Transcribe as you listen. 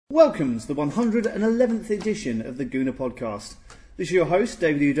Welcome to the 111th edition of the Gooner podcast. This is your host,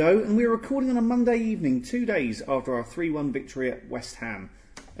 David Oudot, and we are recording on a Monday evening, 2 days after our 3-1 victory at West Ham,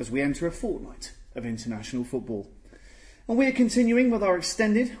 as we enter a fortnight of international football. And we are continuing with our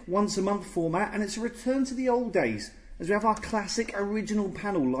extended, once-a-month format, and it's a return to the old days, as we have our classic original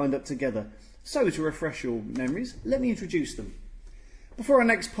panel lined up together. So, to refresh your memories, let me introduce them. Before our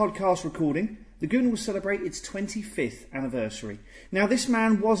next podcast recording, the Gooner will celebrate its 25th anniversary. Now, this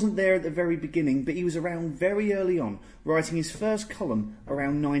man wasn't there at the very beginning, but he was around very early on, writing his first column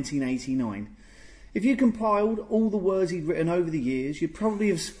around 1989. If you compiled all the words he'd written over the years, you'd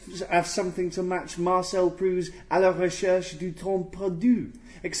probably have something to match Marcel Proust's À la recherche du temps perdu,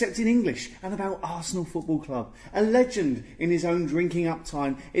 except in English and about Arsenal Football Club. A legend in his own drinking up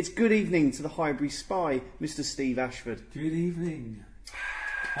time. It's good evening to the Highbury spy, Mr. Steve Ashford. Good evening.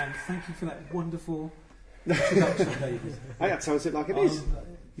 And thank you for that wonderful introduction, David. Hey, that tells it like it is.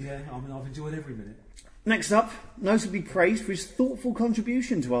 I've enjoyed every minute. Next up, notably praised for his thoughtful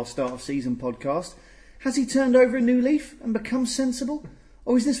contribution to our start of season podcast. Has he turned over a new leaf and become sensible?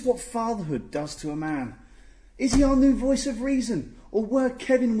 Or is this what fatherhood does to a man? Is he our new voice of reason? Or were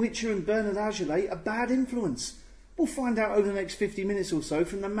Kevin Witcher and Bernard Aguilé a bad influence? We'll find out over the next 50 minutes or so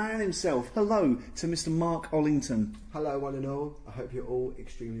from the man himself. Hello to Mr. Marc Ollington. Hello one and all, I hope you're all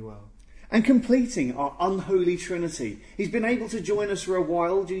extremely well. And completing our unholy trinity, he's been able to join us for a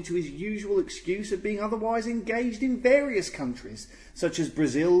while due to his usual excuse of being otherwise engaged in various countries, such as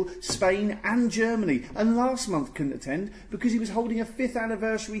Brazil, Spain and Germany, and last month couldn't attend because he was holding a 5th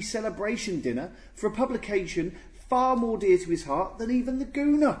anniversary celebration dinner for a publication far more dear to his heart than even the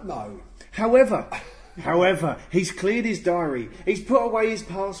Gooner. No. However, he's cleared his diary, he's put away his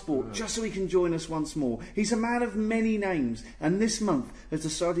passport just so he can join us once more. He's a man of many names, and this month has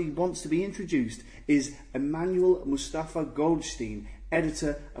decided he wants to be introduced is Emmanuel Mustafa Goldstein,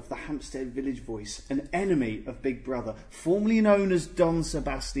 editor of the Hampstead Village Voice, an enemy of Big Brother, formerly known as Don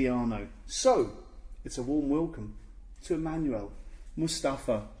Sebastiano. So, it's a warm welcome to Emmanuel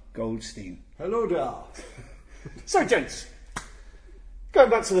Mustafa Goldstein. Hello there. So, gents, Going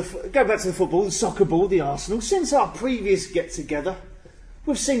back to the football, the soccer ball, the Arsenal. Since our previous get-together,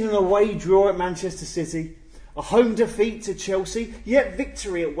 we've seen an away draw at Manchester City, a home defeat to Chelsea, yet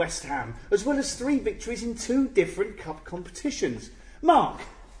victory at West Ham, as well as 3 victories in 2 different cup competitions. Marc,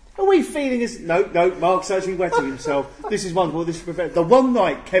 are we feeling as... No, Marc's actually wetting himself. This is wonderful. This is the one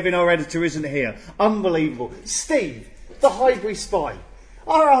night Kevin, our editor, isn't here. Unbelievable. Steve, the Highbury spy.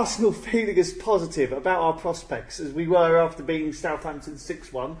 Are Arsenal feeling as positive about our prospects as we were after beating Southampton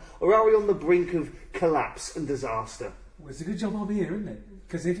 6-1, or are we on the brink of collapse and disaster? Well, it's a good job I'm here, isn't it?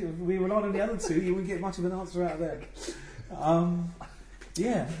 Because if we relied on the other 2, you wouldn't get much of an answer out of there.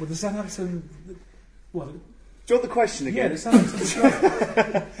 The Southampton... Do you want the question again? Yeah, the Southampton was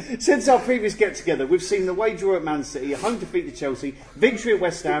great. Since our previous get-together, we've seen the away draw at Man City, a home defeat to Chelsea, victory at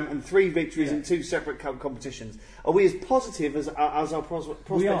West Ham, and 3 victories in 2 separate cup competitions. Are we as positive as our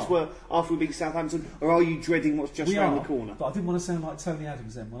prospects were after we beat Southampton, or are you dreading what's just around the corner? But I didn't want to sound like Tony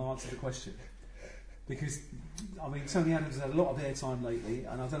Adams then when I answered the question. Because, Tony Adams has had a lot of airtime lately,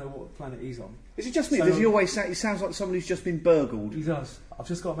 and I don't know what planet he's on. Is it just me? Does he always sound... He sounds like someone who's just been burgled. He does. I've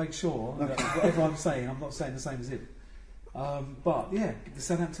just got to make sure that whatever I'm saying, I'm not saying the same as him. The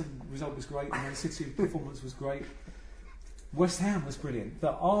Southampton result was great, and the City performance was great. West Ham was brilliant.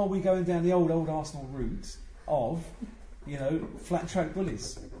 But are we going down the old Arsenal route of, flat track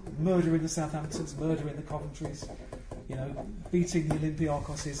bullies, murdering the Southamptons, murdering the Coventrys, beating the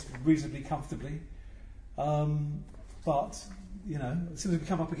Olympiacos reasonably comfortably? As soon as we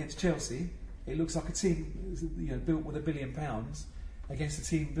come up against Chelsea, it looks like a team built with £1 billion against a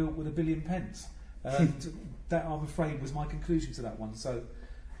team built with £1 billion pence. And that, I'm afraid, was my conclusion to that one. So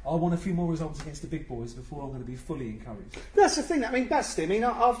I want a few more results against the big boys before I'm going to be fully encouraged. That's the thing. After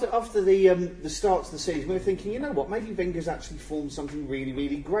the start of the season, we were thinking, you know what, maybe Wenger's actually formed something really,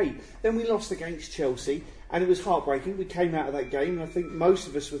 really great. Then we lost against Chelsea, and it was heartbreaking. We came out of that game, and I think most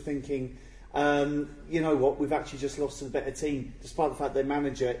of us were thinking, you know what, we've actually just lost to the better team, despite the fact their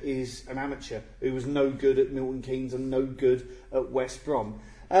manager is an amateur who was no good at Milton Keynes and no good at West Brom.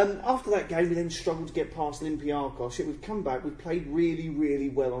 After that game, we then struggled to get past Olympiacos. Yet we've come back. We've played really, really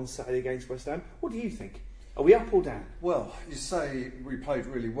well on Saturday against West Ham. What do you think? Are we up or down? Well, you say we played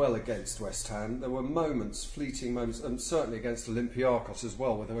really well against West Ham. There were moments, fleeting moments, and certainly against Olympiacos as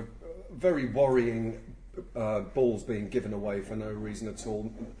well, where there were very worrying balls being given away for no reason at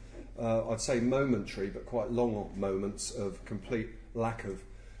all. I'd say momentary, but quite long moments of complete lack of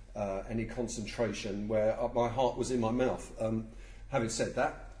any concentration, where my heart was in my mouth. Having said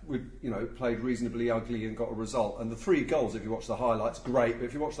that, we played reasonably ugly and got a result. And the 3 goals, if you watch the highlights, great. But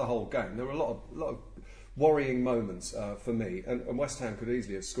if you watch the whole game, there were a lot of worrying moments for me. And West Ham could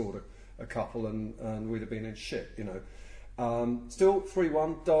easily have scored a couple, and we'd have been in shit. Still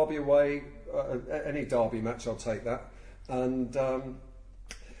 3-1, Derby away. Any Derby match, I'll take that. And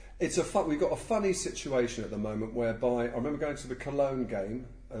we've got a funny situation at the moment whereby I remember going to the Cologne game,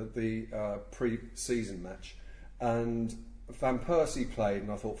 the pre-season match, and Van Persie played,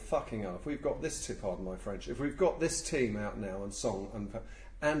 and I thought, fucking hell, if we've got this pardon my French, if we've got this team out now and Song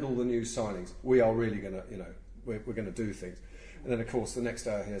and all the new signings, we are really going to, we're going to do things. And then, of course, the next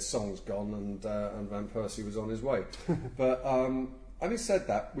day I hear Song's gone and Van Persie was on his way. But having said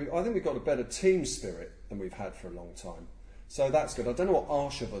that, I think we've got a better team spirit than we've had for a long time. So that's good. I don't know what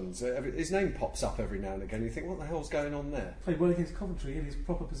Arshavon's... his name pops up every now and again. You think, what the hell's going on there? Played well against Coventry in his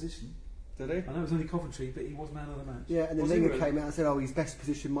proper position. Did he? I know it was only Coventry, but he was man of the match. Yeah, and then Linger came out and said, his best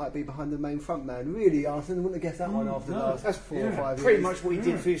position might be behind the main front man. Really, Arsenal wouldn't have guessed that one after the last 4 or 5 years. Pretty much what he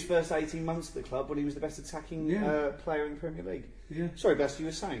did for his first 18 months at the club when he was the best attacking player in the Premier League. Yeah. Sorry, Best, you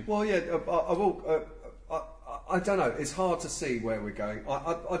were saying? Well, yeah, I don't know. It's hard to see where we're going.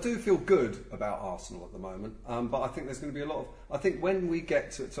 I do feel good about Arsenal at the moment, but I think there's going to be a lot of... I think when we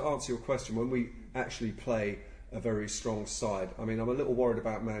get to answer your question, when we actually play a very strong side, I mean, I'm a little worried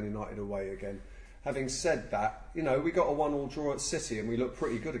about Man United away again. Having said that, we got a 1-1 draw at City and we looked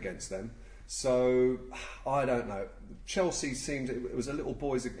pretty good against them. So, I don't know. Chelsea it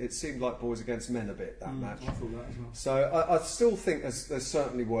seemed like boys against men a bit, that match. I thought that as well. So, I still think there's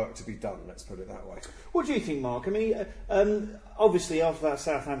certainly work to be done, let's put it that way. What do you think, Mark? I mean, obviously after that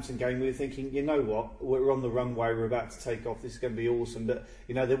Southampton game we were thinking, you know what, we're on the runway, we're about to take off, this is going to be awesome. But,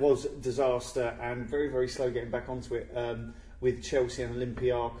 there was disaster and very, very slow getting back onto it with Chelsea and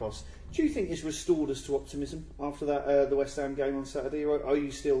Olympiacos. Do you think it's restored us to optimism after that the West Ham game on Saturday, or are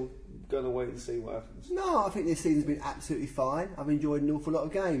you still going to wait and see what happens? No, I think this season's been absolutely fine. I've enjoyed an awful lot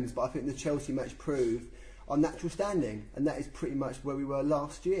of games, but I think the Chelsea match proved our natural standing, and that is pretty much where we were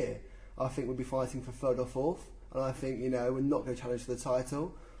last year. I think we'll be fighting for 3rd or 4th, and I think we're not going to challenge for the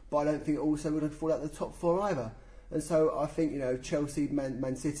title, but I don't think also we're going to fall out of the top 4 either. And so I think Chelsea,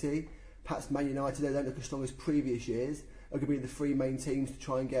 Man City, perhaps Man United, they don't look as strong as previous years, are going to be the 3 main teams to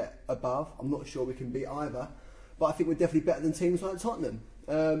try and get above. I'm not sure we can beat either, but I think we're definitely better than teams like Tottenham.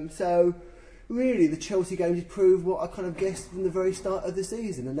 So really the Chelsea games have proved what I kind of guessed from the very start of the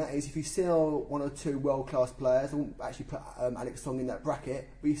season, and that is if you sell 1 or 2 world-class players, I won't actually put Alex Song in that bracket,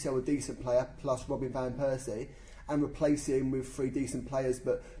 but you sell a decent player plus Robin Van Persie and replace him with 3 decent players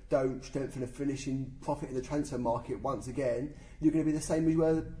but don't strengthen the finishing profit in the transfer market once again, you're going to be the same as you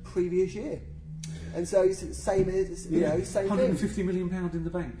were the previous year. And so it's the same as, same £150 thing. million in the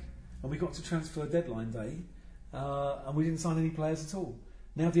bank. And we got to transfer deadline day and we didn't sign any players at all.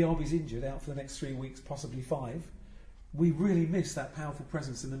 Now Diaby's injured, out for the next 3 weeks, possibly 5. We really missed that powerful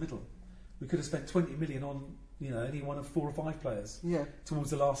presence in the middle. We could have spent 20 million on, any one of 4 or 5 players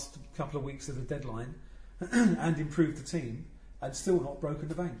towards the last couple of weeks of the deadline and improved the team and still not broken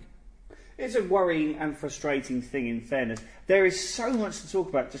the bank. It's a worrying and frustrating thing, in fairness. There is so much to talk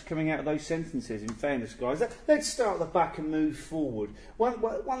about just coming out of those sentences, in fairness, guys. Let's start at the back and move forward.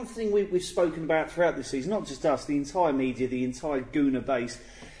 One thing we've spoken about throughout this season, not just us, the entire media, the entire Gooner base,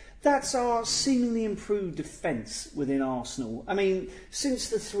 that's our seemingly improved defence within Arsenal. I mean, since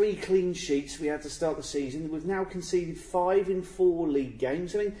the 3 clean sheets we had to start the season, we've now conceded 5 in 4 league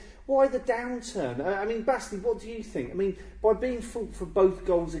games. I mean, why the downturn? I mean, Basti, what do you think? I mean, by being fault for both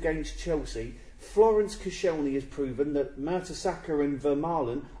goals against Chelsea, Florence Koscielny has proven that Mertesacker and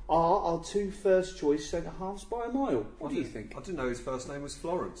Vermaelen are our 2 first-choice centre-halves by a mile. What do you think? I didn't know his first name was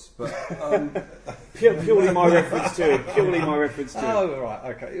Florence, but... Purely my reference to him. Oh,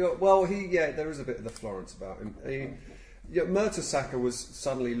 right, okay. Well, there is a bit of the Florence about him. Mertesacker was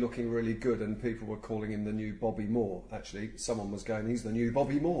suddenly looking really good and people were calling him the new Bobby Moore, actually. Someone was going, he's the new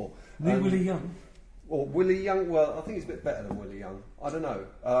Bobby Moore. New Willie Young? Or Willie Young, well, I think he's a bit better than Willie Young. I don't know.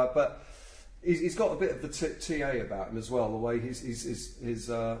 But he's got a bit of the TA about him as well, the way his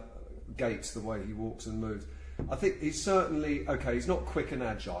gaits, the way he walks and moves. I think he's certainly, he's not quick and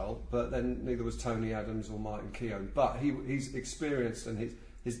agile, but then neither was Tony Adams or Martin Keown. But he's experienced and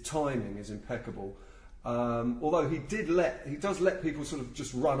his timing is impeccable. Although he does let people sort of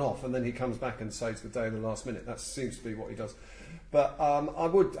just run off and then he comes back and saves the day in the last minute. That seems to be what he does. But I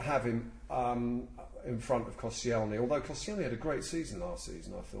would have him in front of Koscielny, although Koscielny had a great season last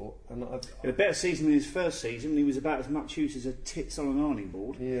season, I thought. And He had a better season than his first season. He was about as much use as a tits on an ironing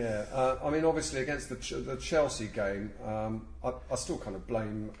board. Yeah, I mean, obviously against the Chelsea game, I still kind of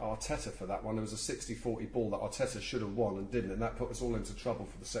blame Arteta for that one. There was a 60-40 ball that Arteta should have won and didn't, and that put us all into trouble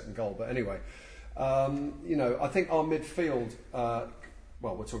for the second goal. But anyway, I think our midfield...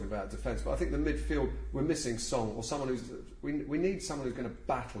 well, we're talking about defence, but I think the midfield, we're missing Song, or someone who's... We need someone who's going to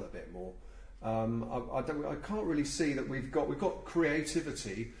battle a bit more. I can't really see that we've got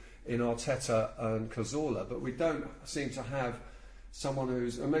creativity in Arteta and Cazorla, but we don't seem to have someone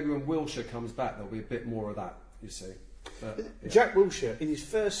who's... And maybe when Wilshere comes back, there'll be a bit more of that, you see. But, yeah. Jack Wilshere, in his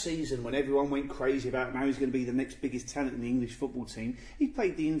first season, when everyone went crazy about how he's going to be the next biggest talent in the English football team, he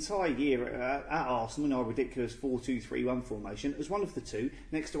played the entire year at Arsenal in our ridiculous 4-2-3-1 formation as one of the two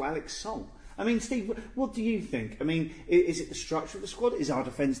next to Alex Song. I mean, Steve, what do you think? I mean, is it the structure of the squad? Is our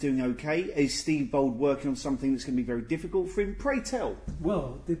defence doing okay? Is Steve Bold working on something that's going to be very difficult for him? Pray tell.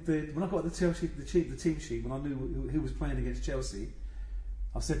 Well, when I got the team sheet, when I knew who was playing against Chelsea,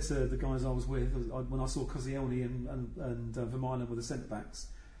 I said to the guys I was with, when I saw Koscielny and Vermaelen were the centre-backs,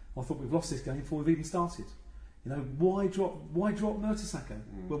 I thought we've lost this game before we've even started. You know, why drop Mertesacker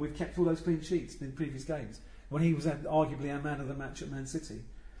when we've kept all those clean sheets in previous games, when he was arguably our man of the match at Man City?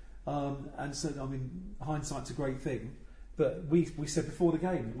 And so, I mean, hindsight's a great thing, but we said before the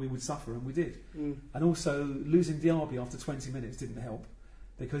game that we would suffer, and we did. And also, losing Diaby after 20 minutes didn't help,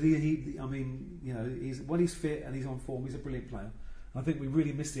 because when he's fit and he's on form, he's a brilliant player. I think we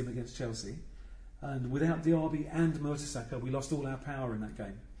really missed him against Chelsea, and without Diaby and Mertesacker, we lost all our power in that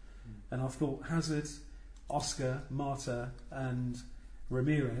game. And I thought Hazard, Oscar, Marta and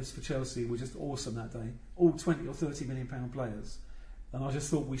Ramirez for Chelsea were just awesome that day, all 20 or 30 million pound players, and I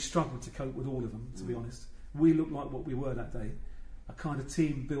just thought we struggled to cope with all of them, to be honest. We looked like what we were that day, a kind of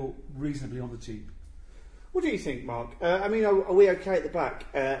team built reasonably on the cheap. What do you think, Mark? I mean, are we okay at the back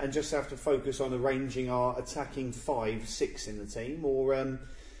and just have to focus on arranging our attacking 5-6 in the team, or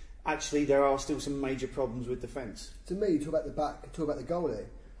actually there are still some major problems with defence? To me, talk about the back, talk about the goalie,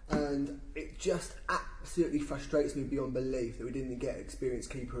 and it just absolutely frustrates me beyond belief that we didn't get an experienced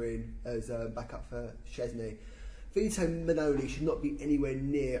keeper in as backup for Szczesny. Vito Manoli should not be anywhere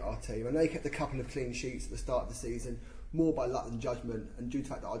near our team. I know he kept a couple of clean sheets at the start of the season, more by luck than judgment, and due to the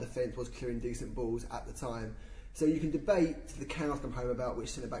fact that our defence was clearing decent balls at the time. So you can debate to the cows come home about which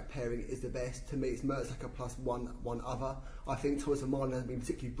centre-back pairing is the best. To me, it's Mertesacker plus one other. I think Thomas Vermaelen has been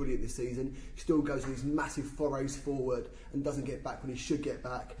particularly brilliant this season. He still goes with these massive forays forward and doesn't get back when he should get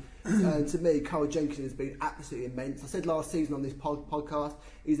back. And to me, Carl Jenkins has been absolutely immense. I said last season on this podcast,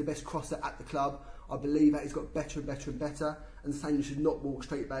 he's the best crosser at the club. I believe that he's got better and better and better, and Sagna should not walk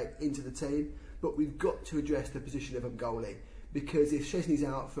straight back into the team. But we've got to address the position of a goalie, because if Szczesny's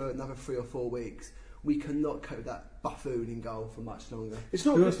out for another 3 or 4 weeks, we cannot cope with that buffoon in goal for much longer. It's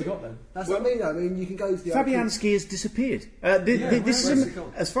not. Who else we got then? That's what I mean. I mean, you can go to the Fabianski has disappeared. This is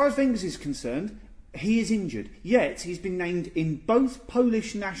as far as Wenger is concerned. He is injured, yet he's been named in both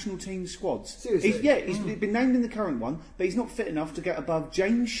Polish national team squads. Seriously? He's been named in the current one, but he's not fit enough to get above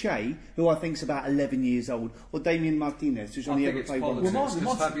James Shea, who I think is about 11 years old, or Damien Martinez, who's only ever played one. Because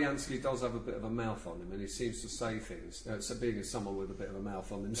Fabianski does have a bit of a mouth on him, and he seems to say things, being as someone with a bit of a mouth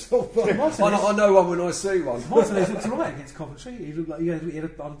on himself. I know one when I see one. Martinez looked alright against Coventry. He looked like he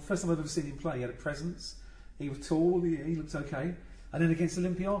had first time I've ever seen him play. He had a presence. He was tall. He looked okay. And then against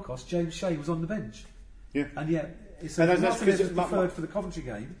Olympiacos, James Shea was on the bench. Yeah. And yet, it's that's Martinez was preferred for the Coventry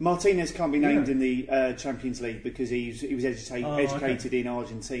game. Martinez can't be named in the Champions League because he was educated in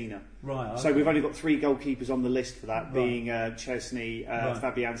Argentina. Right. Okay. So we've only got 3 goalkeepers on the list for that, being Szczesny,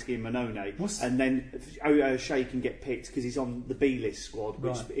 Fabianski and Manone. And then Shea can get picked because he's on the B list squad,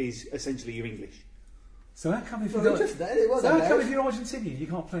 which is essentially your English. So how come if you're Argentinian, you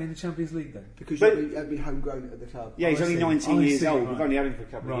can't play in the Champions League then? Because you've been homegrown at the club. Yeah, he's only 19 years old. We've only had him for a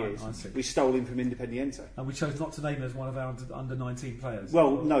couple of years. We stole him from Independiente. And we chose not to name him as one of our under 19 players.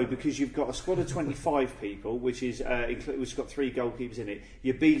 Well, no, because you've got a squad of 25 people, which has got 3 goalkeepers in it.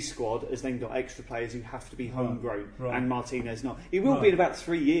 Your B squad has then got extra players who have to be homegrown, and Martinez not. He will be in about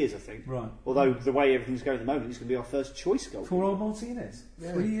 3 years, I think. Right. Although the way everything's going at the moment, he's going to be our first choice goalkeeper. Poor old Martinez.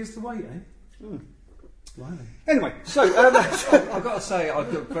 3 years to wait, eh? Anyway, so I've got to say,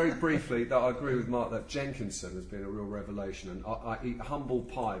 very briefly, that I agree with Mark that Jenkinson has been a real revelation, and I eat humble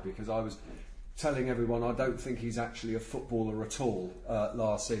pie because I was telling everyone I don't think he's actually a footballer at all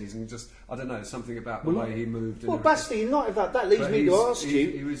last season. Just, I don't know, something about the way he moved. Well, Basti, in light of that leads me to ask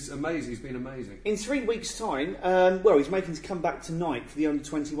you. He was amazing. He's been amazing. In 3 weeks' time, he's making to come back tonight for the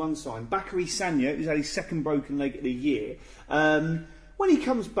under-21 side. Bacary Sagna, who's had his second broken leg of the year. when he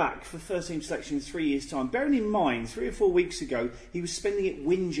comes back for first team selection in 3 years' time, bearing in mind 3 or 4 weeks ago he was spending it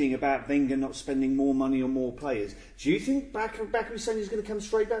whinging about Wenger not spending more money on more players. Do you think Bacary Sagna is going to come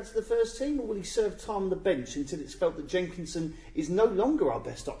straight back to the first team, or will he serve time on the bench until it's felt that Jenkinson is no longer our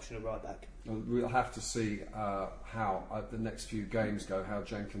best option at right back? We'll have to see how the next few games go, how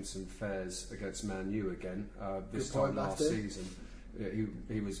Jenkinson fares against Man U again. This time last season,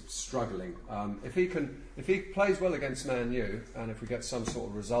 he was struggling. If he plays well against Man U, and if we get some sort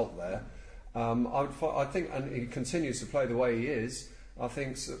of result there, I think, and he continues to play the way he is, I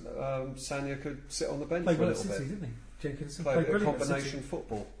think Sagna could sit on the bench for a little bit. Didn't he? Jenkinson played played a combination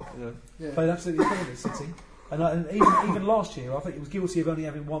football. Played absolutely brilliant at City, and even last year, I think he was guilty of only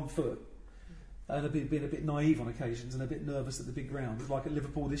having 1 foot. And being a bit naive on occasions and a bit nervous at the big ground. It was like at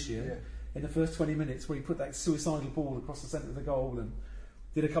Liverpool this year, in the first 20 minutes, where he put that suicidal ball across the centre of the goal and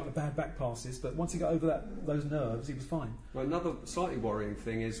did a couple of bad back passes. But once he got over those nerves, he was fine. Well, another slightly worrying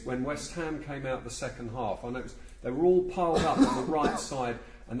thing is when West Ham came out the second half, I noticed they were all piled up on the right side,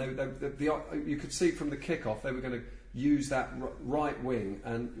 and you could see from the kick-off they were going to use that right wing,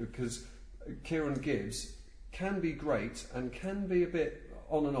 and because Kieran Gibbs can be great and can be a bit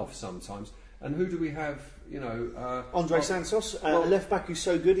on and off sometimes. And who do we have, Andre Santos, left back who's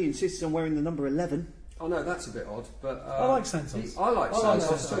so good he insists on wearing the number 11. Oh no, that's a bit odd. But I like Santos. I like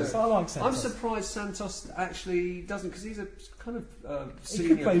Santos too. I like Santos. I'm surprised Santos actually doesn't, because he's a kind of senior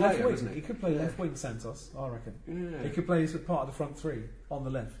senior player, player, left isn't wing. he? He could play left wing, Santos, I reckon. Yeah. He could play as part of the front three on the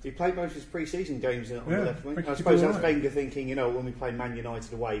left. He played most of his pre-season games on the left wing. I He suppose could that's be all right. Wenger thinking, when we play Man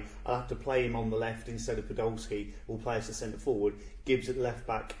United away, I'll have to play him on the left instead of Podolski. We'll play as a centre forward, Gibbs at left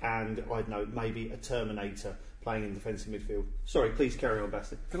back, and I don't know, maybe a Terminator playing in defensive midfield. Sorry, please carry on,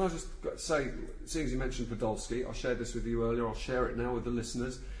 Basti. Can I just say, seeing as you mentioned Podolski, I shared this with you earlier, I'll share it now with the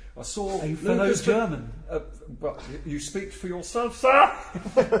listeners. I saw a fellow German. But you speak for yourself, sir.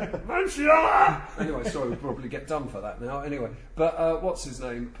 Anyway, sorry, we'll probably get done for that now. Anyway, but what's his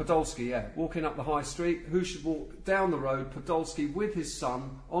name? Podolski, walking up the high street. Who should walk down the road? Podolski with his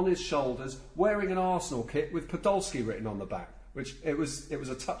son on his shoulders, wearing an Arsenal kit with Podolski written on the back. Which it was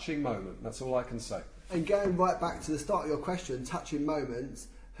a touching moment. That's all I can say. And going right back to the start of your question, touching moments,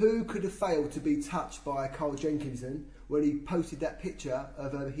 who could have failed to be touched by Carl Jenkinson when he posted that picture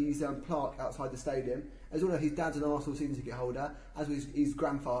of his plaque outside the stadium? As we all know, his dad's an Arsenal season ticket holder, as was his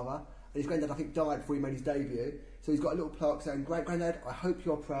grandfather, and his granddad, I think, died before he made his debut. So he's got a little plaque saying, "Granddad, I hope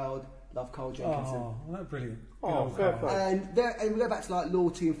you're proud. Love, Carl Jenkinson." Oh, that's brilliant. Oh, fair play. And we go back to like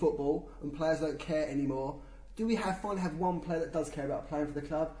loyalty in football, and players don't care anymore. Do we finally have one player that does care about playing for the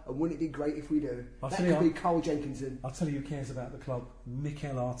club? And wouldn't it be great if we do? That could be Carl Jenkinson. I'll tell you who cares about the club.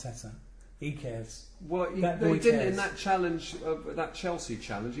 Mikel Arteta. He cares. Well, he didn't in that challenge, that Chelsea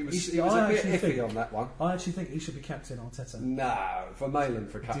challenge. He was a bit iffy on that one. I actually think he should be captain, Arteta. No, Vermaelen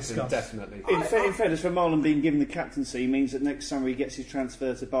for captain, definitely. In fairness, Vermaelen being given the captaincy means that next summer he gets his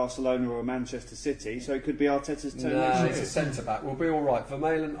transfer to Barcelona or Manchester City, so it could be Arteta's turn. No, it's a centre-back. We'll be all right.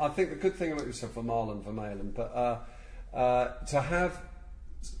 Vermaelen, I think the good thing about it was Vermaelen, but to have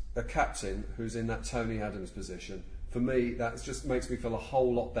a captain who's in that Tony Adams position, for me, that just makes me feel a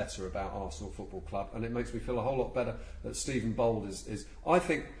whole lot better about Arsenal Football Club, and it makes me feel a whole lot better that Stephen Bold is. I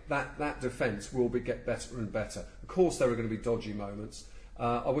think that defence will get better and better. Of course, there are going to be dodgy moments.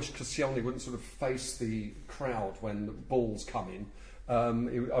 I wish Koscielny wouldn't sort of face the crowd when the balls come in.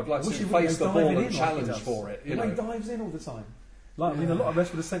 I'd like to face the ball and challenge for it. He dives in all the time. A lot of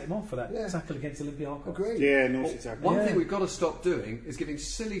us would have sent him off for that tackle against Olympiacos. Agreed. Yeah, naughty tackle. One thing we've got to stop doing is giving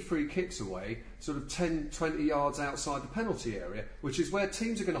silly free kicks away, sort of 10, 20 yards outside the penalty area, which is where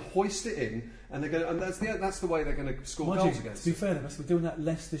teams are going to hoist it in, and they're going to, and that's the way they're going to score goals against. To be fair, we're doing that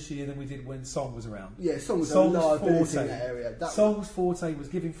less this year than we did when Song was around. Yeah, Song was a liability in that area. Song's forte was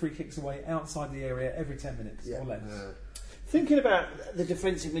giving free kicks away outside the area every 10 minutes or less. Yeah. Thinking about the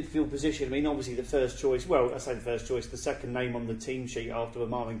defensive midfield position, I mean, obviously the first choice, well, I say the first choice, the second name on the team sheet after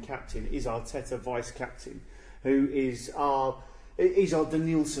Vermaelen captain is Arteta vice-captain, who is our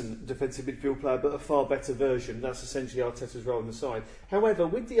Danielson defensive midfield player, but a far better version. That's essentially Arteta's role on the side. However,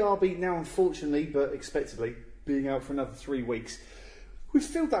 with the RB now, unfortunately, but expectedly, being out for another 3 weeks, we've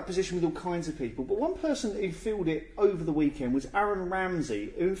filled that position with all kinds of people, but one person who filled it over the weekend was Aaron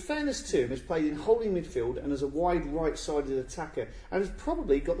Ramsey, who in fairness to him has played in holding midfield and as a wide right-sided attacker, and has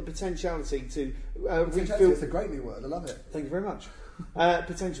probably got the potentiality to refill... It's a great new word, I love it. Thank you very much.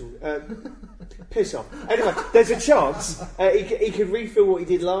 Potential. Piss off. Anyway, there's a chance he could refill what he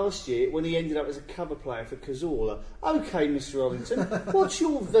did last year when he ended up as a cover player for Cazorla. OK, Mr. Ollington, what's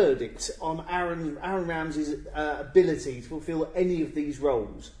your verdict on Aaron Ramsey's ability to fulfil any of these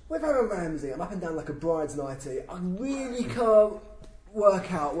roles? With Aaron Ramsey, I'm up and down like a bride's nighty. I really can't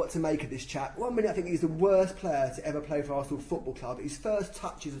work out what to make of this chap. 1 minute I think he's the worst player to ever play for Arsenal Football Club. His first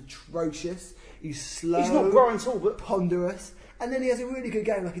touch is atrocious. He's slow. He's not Brian Talbot. Ponderous. And then he has a really good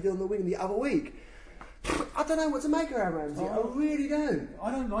game like he did on the wing the other week. I don't know what to make of Aaron Ramsey. I really don't.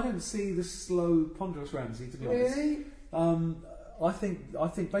 I don't see the slow, ponderous Ramsey, to be honest. Really? I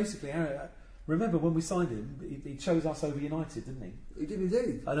think basically, remember when we signed him, he chose us over United, didn't he? He did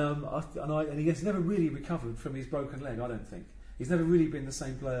indeed. And he has never really recovered from his broken leg, I don't think. He's never really been the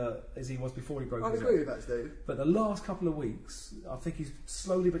same player as he was before he broke his leg. I agree with that, Steve. But the last couple of weeks, I think he's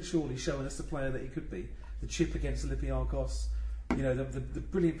slowly but surely showing us the player that he could be. The chip against Olympiacos, the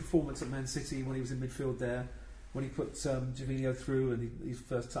brilliant performance at Man City when he was in midfield there, when he put Gervinho through and his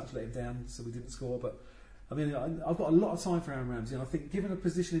first touch let him down, so we didn't score. But I mean, I've got a lot of time for Aaron Ramsey, and I think given a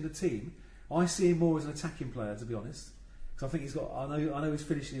position in the team, I see him more as an attacking player, to be honest. Because I think he's got. I know his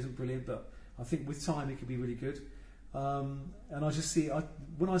finishing isn't brilliant, but I think with time he could be really good. And I just see,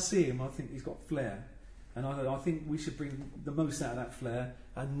 when I see him, I think he's got flair, and I think we should bring the most out of that flair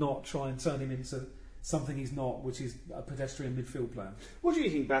and not try and turn him into something he's not, which is a pedestrian midfield player. What do you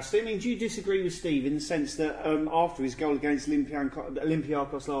think, Basti? I mean, do you disagree with Steve in the sense that after his goal against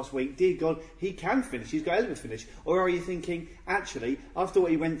Olympiacos last week, dear God, he can finish, he's got a hell of a finish? Or are you thinking, actually, after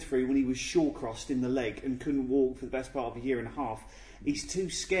what he went through when he was short-crossed in the leg and couldn't walk for the best part of a year and a half, he's too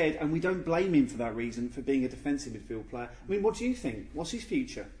scared, and we don't blame him for that reason, for being a defensive midfield player. I mean, what do you think? What's his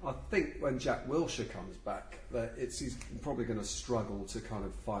future? I think when Jack Wilshere comes back, that he's probably going to struggle to kind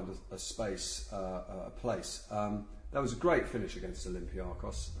of find a space, a place. That was a great finish against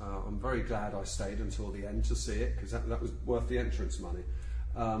Olympiacos. I'm very glad I stayed until the end to see it, because that was worth the entrance money.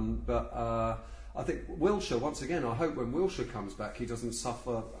 But I think Wilshere, once again, I hope when Wilshere comes back, he doesn't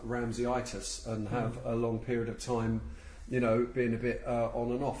suffer Ramsey-itis and have a long period of time, being a bit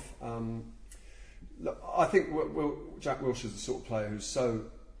on and off. Look, I think Jack Wilshere's the sort of player who's so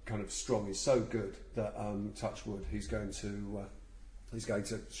kind of strong, he's so good that touch wood, he's going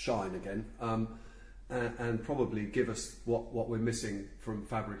to shine again, and probably give us what we're missing from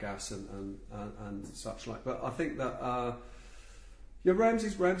Fabregas and such like. But I think that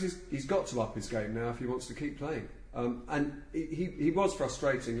Ramsey's he's got to up his game now if he wants to keep playing. And he was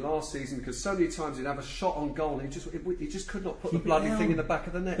frustrating last season because so many times he'd have a shot on goal and he just could not put the bloody thing in the back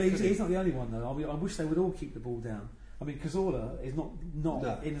of the net. But he's not the only one though. I mean, I wish they would all keep the ball down. I mean, Cazorla is not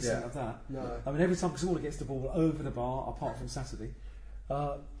innocent of that. No. I mean, every time Cazorla gets the ball over the bar, apart from Saturday,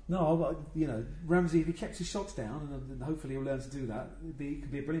 Ramsey, if he kept his shots down, and hopefully he'll learn to do that, he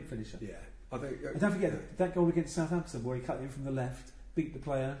could be a brilliant finisher. Yeah, I think. And don't forget that goal against Southampton where he cut in from the left, beat the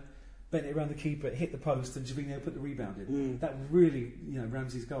player, bent it around the keeper, hit the post, and Gervinho put the rebound in. That was really,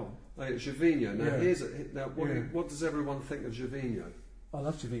 Ramsey's goal. Gervinho. Now, what does everyone think of Gervinho? I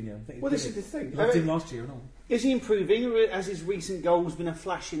love Gervinho. Well, this is the thing. Loved him last year and all. Is he improving, or has his recent goals been a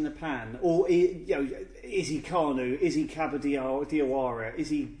flash in the pan? Or is he Kanu? Is he Diawara? Is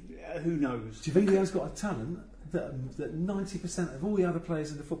he? Who knows? Gervinho's got a talent that 90% of all the other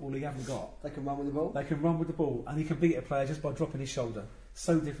players in the Football League haven't got. They can run with the ball. They can run with the ball, and he can beat a player just by dropping his shoulder.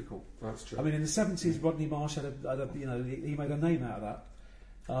 So difficult. That's true. I mean, in the 70s, Rodney Marsh had he made a name out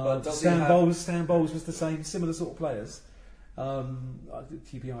of that. Stan Bowles was the same, similar sort of players.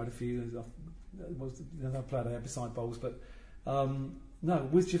 QPR had a few. Was another player they had beside Bowles, but no,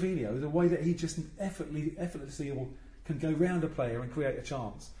 with Gervinho, the way that he just effortlessly can go round a player and create a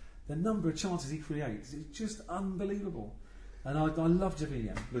chance. The number of chances he creates is just unbelievable. And I love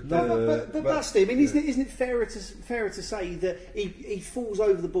Gervinho. But Basti, I mean, isn't it fairer to say that he falls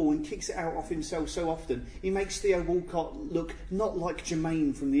over the ball and kicks it out off himself so often? He makes Theo Walcott look not like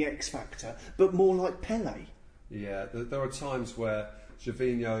Jermaine from the X Factor, but more like Pele. Yeah, there are times where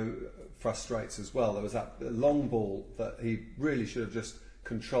Gervinho frustrates as well. There was that long ball that he really should have just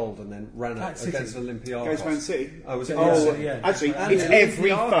controlled and then ran out against Olympiacos. Against Man City. Actually, it's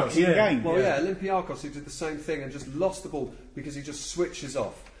every fucking game. Well, Olympiacos, who did the same thing and just lost the ball because he just switches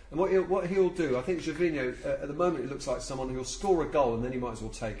off. And what he'll do, I think Gervinho, at the moment, he looks like someone who'll score a goal and then he might as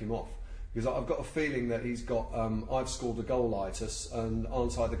well take him off. Because I've got a feeling that he's got, I've scored a goal-itis and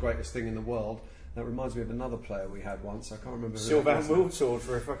aren't I the greatest thing in the world? That reminds me of another player we had once. I can't remember. Sylvain Wiltord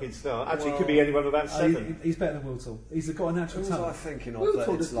for a fucking start. Actually, could be anyone about 7. He's better than Wiltord. He's got a natural talent. What was I thinking of?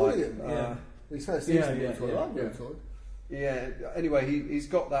 Wiltord is brilliant. He's first season. Yeah. Anyway, he's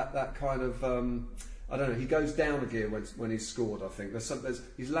got that kind of. I don't know. He goes down a gear when he's scored. I think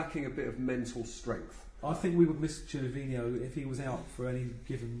he's lacking a bit of mental strength. I think we would miss Gervinho if he was out for any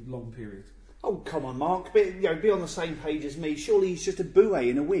given long period. Oh, come on, Marc. Be on the same page as me. Surely he's just a buoy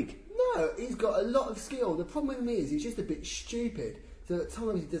in a wig. No, he's got a lot of skill. The problem with me is he's just a bit stupid. So that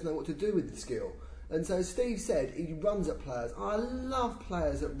sometimes he doesn't know what to do with the skill. And so, as Steve said, he runs at players. I love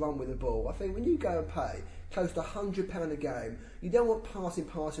players that run with the ball. I think when you go and pay close to £100 a game, you don't want passing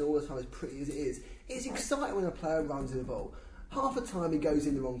all the time, as pretty as it is. It's exciting when a player runs with the ball. Half the time he goes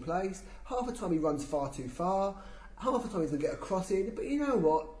in the wrong place, half the time he runs far too far, half the time he's going to get a cross in. But you know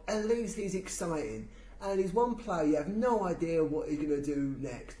what? At least he's exciting. And he's one player, you have no idea what he's going to do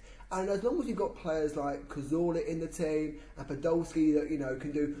next. And as long as you've got players like Cazorla in the team and Podolski that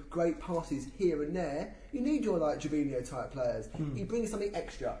can do great passes here and there, you need your like Gervinho type players. He brings something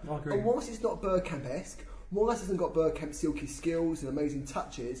extra. I agree. And whilst it's not Bergkamp-esque, whilst it hasn't got Bergkamp's silky skills and amazing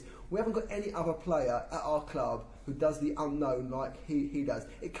touches, we haven't got any other player at our club who does the unknown like he does.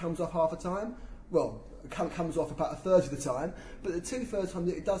 It comes off half the time. Well, it comes off about a third of the time, but the 2/3 time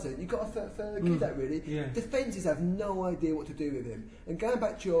that it doesn't, you've got to forgive that really. Yeah. Defences have no idea what to do with him. And going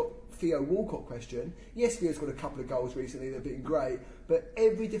back to your Theo Walcott question, yes, Theo's got a couple of goals recently that have been great, but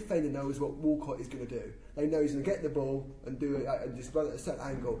every defender knows what Walcott is going to do. They know he's going to get the ball and do it and just run at a certain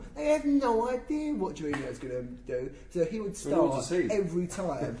angle. They have no idea what Gervinho's going to do, so he would start every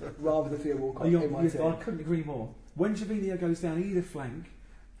time rather than Theo Walcott in my team. I couldn't agree more. When Gervinho goes down either flank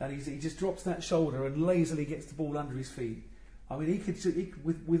and he just drops that shoulder and lazily gets the ball under his feet, I mean, he could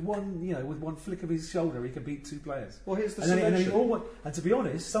with one flick of his shoulder, he can beat two players. Well, here's the solution. And to be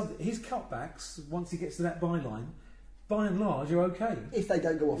honest, his cutbacks, once he gets to that byline, by and large, are okay. If they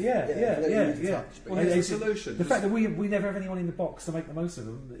don't go off. Yeah. Well, here's the solution. The fact that we never have anyone in the box to make the most of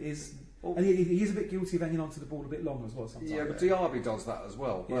them is... And he's a bit guilty of hanging on to the ball a bit long as well sometimes. Yeah, but Diaby does that as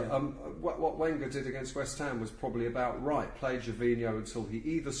well. Yeah. But what Wenger did against West Ham was probably about right. Play Gervinho until he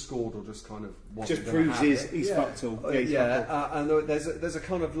either scored or just kind of wasn't just proves he's Yeah. fucked all. And there's a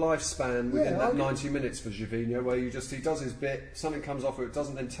kind of lifespan within that 90 minutes for Gervinho where he does his bit, something comes off it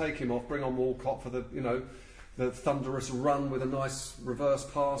doesn't, then take him off, bring on Walcott for the thunderous run with a nice reverse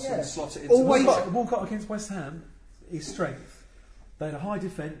pass and slot it into Walcott against West Ham, his strength. They had a high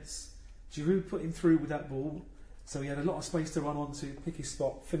defence. Giroud put him through with that ball, so he had a lot of space to run onto, pick his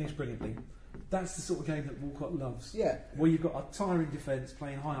spot, finish brilliantly. That's the sort of game that Walcott loves. Yeah. Where you've got a tiring defence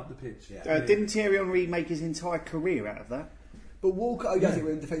playing high up the pitch. Didn't Thierry Henry make his entire career out of that? But Walcott does it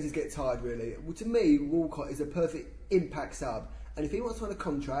when defences get tired, really. Well, to me, Walcott is a perfect impact sub. And if he wants to sign a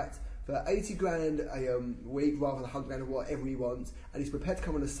contract for 80 grand a week rather than 100 grand or whatever he wants, and he's prepared to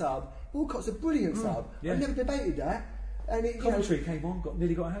come on a sub, Walcott's a brilliant sub. Yeah. I've never debated that. And Coventry came on,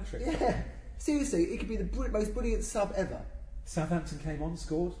 nearly got a hat-trick. Yeah. Seriously, it could be the most brilliant sub ever. Southampton came on,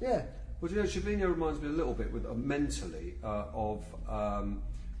 scored. Yeah. Well, Gervinho reminds me a little bit mentally of... and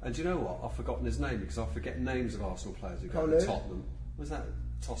do you know what? I've forgotten his name because I forget names of Arsenal players who go to Tottenham. Was that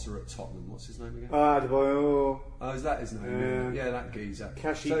tosser at Tottenham? What's his name again? Adebayor. Oh, is that his name? Yeah, that geezer.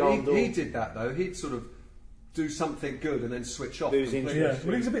 He did that though. He'd sort of do something good and then switch off. Yeah,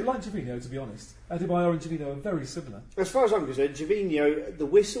 well, he's a bit like Gervinho, to be honest. Adebayor and Gervinho are very similar. As far as I'm concerned, Gervinho, the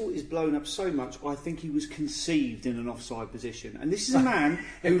whistle is blown up so much, I think he was conceived in an offside position. And this is a man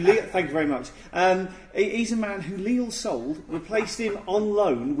who... thank you very much. He's a man who Lille sold, replaced him on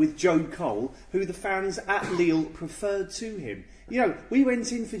loan with Joe Cole, who the fans at Lille preferred to him. We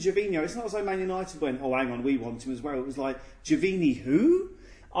went in for Gervinho. It's not as though Man United went, oh, hang on, we want him as well. It was like, Gervinho who?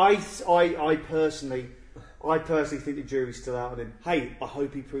 I personally think the jury's still out on him. Hey, I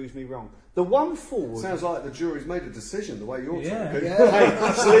hope he proves me wrong. The one forward... Sounds like the jury's made a decision, the way you're talking.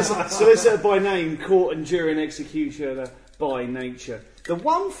 Hey, solicitor by name, court and jury and executioner by nature. The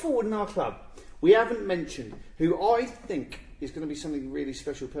one forward in our club we haven't mentioned, who I think is going to be something really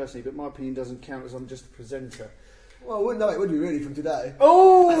special personally, but my opinion doesn't count as I'm just a presenter. Well, I wouldn't know it, would we, really, from today?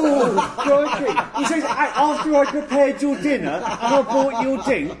 Oh, crikey. He says, after I prepared your dinner and I bought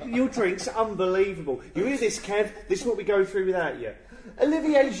your drinks, unbelievable. You hear this, Kev? This is what we go through without you.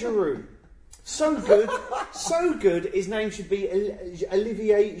 Olivier Giroud. So good, his name should be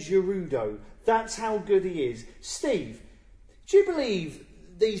Olivier Giroud. That's how good he is. Steve, do you believe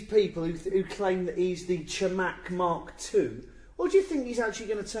these people who claim that he's the Chamak Mark II? Or do you think he's actually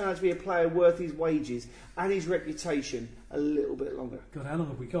going to turn out to be a player worth his wages and his reputation a little bit longer? God, how long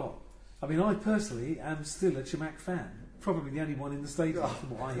have we got? I mean, I personally am still a Chamak fan. Probably the only one in the stadium,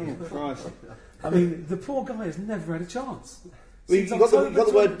 from what I hear. Christ. I mean, the poor guy has never had a chance. Well, you got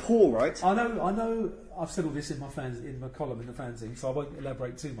the word poor, right? I know. I've said all this in my column in the fanzine, so I won't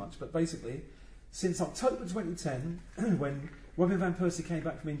elaborate too much. But basically, since October 2010, when Robin van Persie came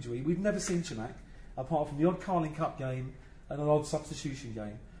back from injury, we've never seen Chamak, apart from the odd Carling Cup game and an odd substitution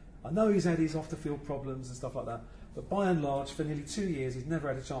game. I know he's had his off-the-field problems and stuff like that, but by and large, for nearly 2 years, he's never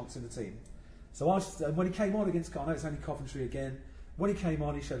had a chance in the team. So when he came on against, I know it's only Coventry again, when he came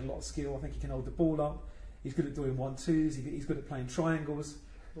on, he showed a lot of skill. I think he can hold the ball up. He's good at doing 1-2s. He's good at playing triangles.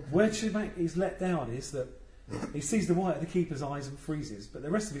 Where Chamak is let down is that he sees the white of the keeper's eyes and freezes, but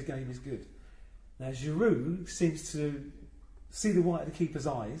the rest of his game is good. Now Giroud seems to see the white of the keeper's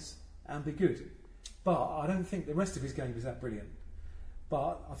eyes and be good, but I don't think the rest of his game is that brilliant.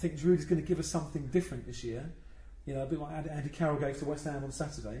 But I think Giroud is going to give us something different this year. You know, a bit like Andy Carroll gave to West Ham on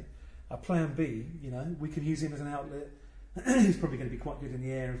Saturday. A plan B, you know, we can use him as an outlet. He's probably going to be quite good in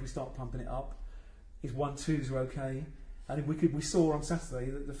the air if we start pumping it up. His 1-2s are okay. And we saw on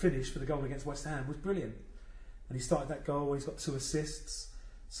Saturday that the finish for the goal against West Ham was brilliant. And he started that goal, he's got 2 assists.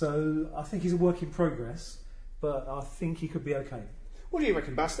 So I think he's a work in progress, but I think he could be okay. What do you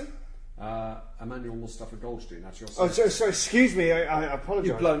reckon, Basti? Emmanuel, Mustafa, Goldstein, that's your so excuse me, I apologise.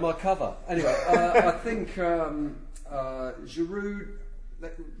 You've blown my cover. Anyway, I think Giroud,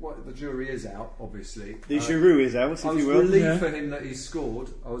 the jury is out, obviously. The Giroud is out, if you will. I was relieved for him that he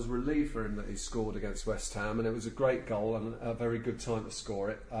scored. Against West Ham, and it was a great goal and a very good time to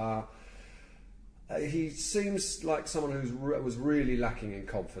score it. He seems like someone who was really lacking in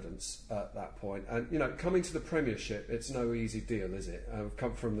confidence at that point. And, you know, coming to the Premiership, it's no easy deal, is it? I've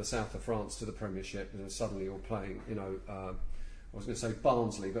come from the south of France to the Premiership, and then suddenly you're playing, you know, I was going to say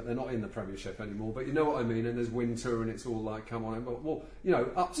Barnsley, but they're not in the Premiership anymore. But you know what I mean, and there's winter, and it's all like, come on. Well, you know,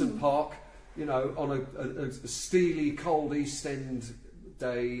 Upton Park, you know, on a steely, cold East End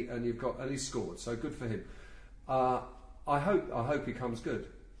day, and he scored, so good for him. I hope he comes good.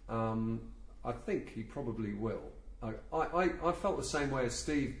 I think he probably will. I felt the same way as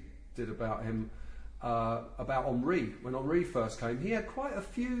Steve did about him, about Henry. When Henry first came, he had quite a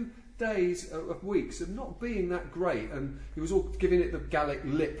few days of weeks of not being that great, and he was all giving it the Gallic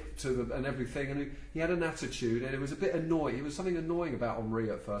lip and everything, and he had an attitude, and it was a bit annoying. There was something annoying about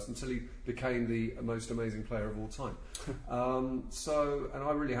Henry at first until he became the most amazing player of all time. And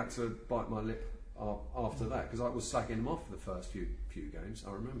I really had to bite my lip after that, because I was slacking him off for the first few games,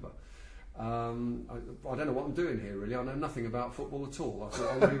 I remember. I don't know what I'm doing here, really. I know nothing about football at all. I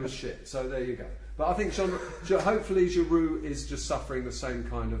thought Henry was shit, so there you go. But I think hopefully Giroud is just suffering the same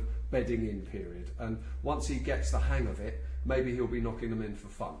kind of bedding in period, and once he gets the hang of it, maybe he'll be knocking them in for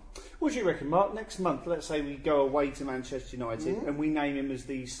fun. What do you reckon, Mark? Next month, let's say we go away to Manchester United and we name him as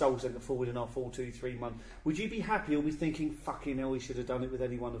the sole centre forward in our 4-2-3-1. Would you be happy, or be thinking, fucking hell, we should have done it with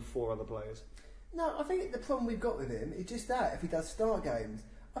any one of 4 other players? No, I think the problem we've got with him is just that if he does start games,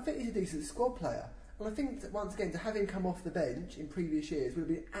 I think he's a decent squad player. And I think that once again, to have him come off the bench in previous years would have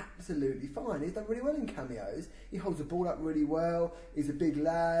been absolutely fine. He's done really well in cameos. He holds the ball up really well. He's a big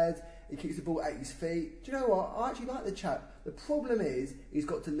lad. He keeps the ball at his feet. Do you know what? I actually like the chap. The problem is he's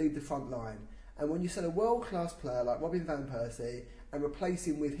got to lead the front line. And when you sell a world-class player like Robin van Persie and replace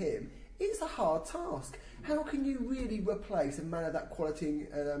him with him, it's a hard task. How can you really replace a man of that quality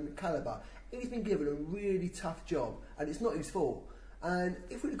and calibre? He's been given a really tough job, and it's not his fault. And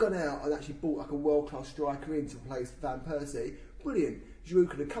if we'd gone out and actually bought like a world-class striker in to replace Van Persie, brilliant. Giroud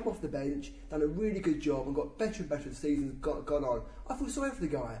could have come off the bench, done a really good job, and got better and better as the season's gone on. I feel sorry for the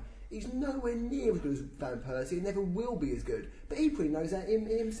guy. He's nowhere near as good as Van Persie, and never will be as good. But he pretty knows that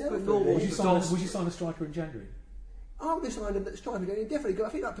himself. Would you sign a striker in January? I would have signed him at the striker, definitely. I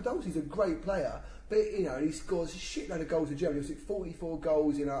think that Podolski's a great player, but you know he scores a shitload of goals in Germany. He's 44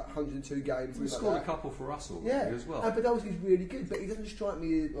 goals in 102 games. He scored a couple for us already as well. And Podolski's really good, but he doesn't strike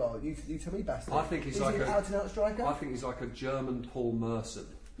me. Well, you tell me, Basti. I think he's like an out-and-out striker. I think he's like a German Paul Merson.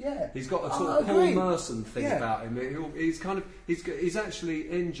 Yeah, he's got a sort of Paul Merson thing about him. He's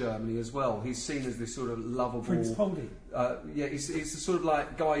actually in Germany as well. He's seen as this sort of lovable Prince Poldy. He's the sort of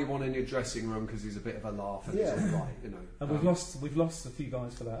like guy you want in your dressing room because he's a bit of a laugh and he's all right, you know. And we've lost a few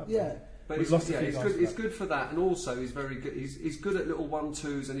guys for that. Yeah. But he's good for that, and also he's very good. He's good at little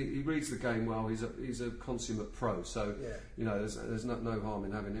 1-2s, and he reads the game well. He's a consummate pro, so you know there's no harm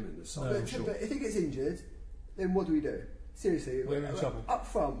in having him in the side. But if he gets injured, then what do we do? Seriously, we're in trouble. Up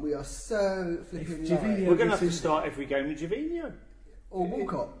front, we are so flipping low. We're going to have to start every game with Gervinho. Or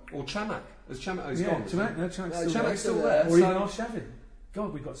Walcott. Or Chamak. Has Chamak gone? Chamak's still there. Or even Arshavin.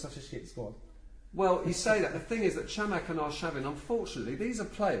 God, we've got such a shit squad. Well, you say that. The thing is that Chamak and Arshavin, unfortunately, these are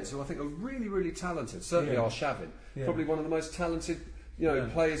players who I think are really, really talented. Certainly Arshavin. Probably one of the most talented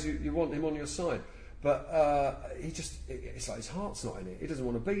players you want him on your side. But it's like his heart's not in it. He doesn't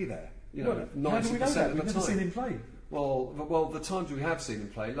want to be there. You know, 90% of the time. We've never seen him play. Well, the times we have seen him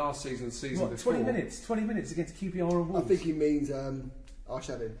play, last season and season before. 20 minutes against QPR and Wolves. I think he means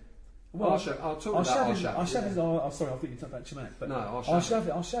Arshavin. Well, I'll talk about Arshavin. Arshavin's, sorry, I thought you talked about Chamak. But no,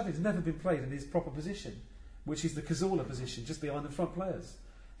 Arshavin's never been played in his proper position, which is the Cazorla position, just behind the front players.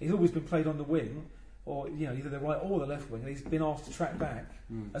 He's always been played on the wing, or either the right or the left wing, and he's been asked to track back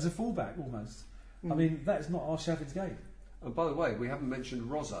as a fullback almost. I mean, that is not Arshavin's game. And by the way, we haven't mentioned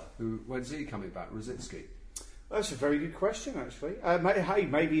Roza. When's he coming back? Rosicki. That's a very good question, actually. Hey,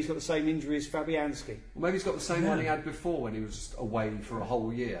 maybe he's got the same injury as Fabianski. Well, maybe he's got the same one he had before when he was just away for a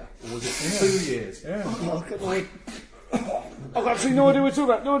whole year. Or was it 2 years? Yeah. I've absolutely no idea what we're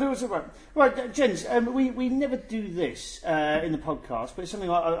talking about. Right, gents, we never do this in the podcast, but it's something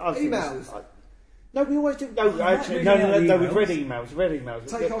I think... Emails? No, we always do... No, we've read emails.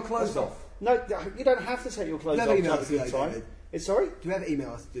 Take our clothes off. No, you don't have to take your clothes off to have a good time. Sorry? Do we have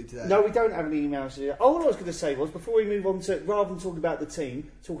emails to do today? No, we don't have any emails to do. All I was going to say was, before we move on to, rather than talking about the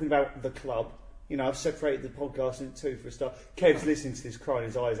team, talking about the club, I've separated the podcast into two for a start. Kev's listening to this, crying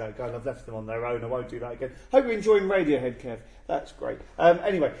his eyes out, going, I've left them on their own, I won't do that again. Hope you're enjoying Radiohead, Kev. That's great.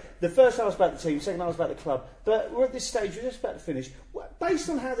 Anyway, the first half was about the team, second half was about the club. But we're at this stage, we're just about to finish. Based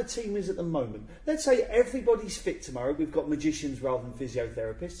on how the team is at the moment, let's say everybody's fit tomorrow. We've got magicians rather than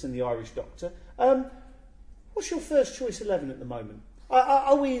physiotherapists and the Irish doctor. What's your first choice 11 at the moment?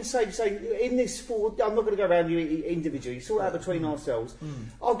 Are we in say in this four? I'm not going to go around you individually. Sort out between ourselves.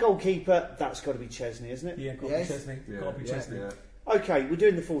 Our goalkeeper, that's got to be Chesney, isn't it? Yeah, got to be Chesney. Got to be Chesney. Yeah. Okay, we're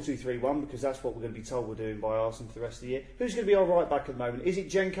doing the 4-2-3-1 because that's what we're going to be told we're doing by Arsenal for the rest of the year. Who's going to be our right back at the moment? Is it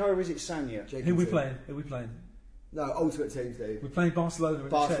Jenko or is it Sagna? Who are we playing? No, ultimate team, Steve. We're playing Barcelona. We're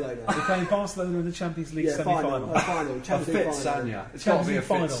playing Barcelona in the Champions League semi-final. Final. Champions League Fit final. Sagna. It's got to be a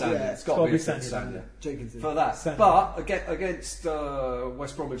fit Sagna. Yeah. It's got to be a fit Sagna. Jenkinson. For that. Sagna. But against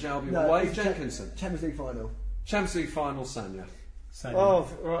West Bromwich Albion away, Jenkinson. Champions League final. Champions League final, Sagna. Oh,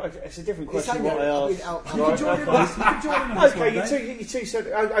 right, it's a different question what I asked. You can join in on this one, Okay, you two said...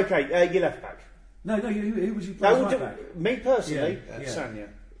 Okay, your left back. No, who would you play right back? Me personally, Yeah. Sagna.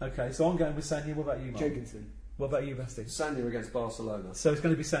 Okay, so I'm going with Sagna. What about you, Marc? Jenkinson. What about you, Basti? Sagna against Barcelona. So it's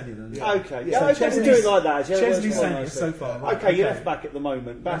going to be Sagna then? Yeah. Okay, we'll do it like that. Chesney Sagna so far. Right, okay, your left back at the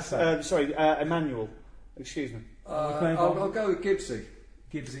moment. Emmanuel. Excuse me. I'll go with Gibbsy.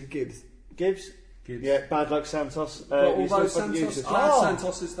 Gibbs. Yeah, bad luck Santos. Although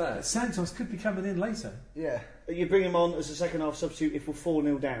Santos is there. Santos could be coming in later. Yeah. You bring him on as a second half substitute if we're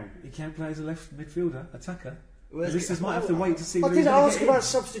 4-0 down. He can't play as a left midfielder, attacker. Well, Listeners might have to wait to see. I did ask about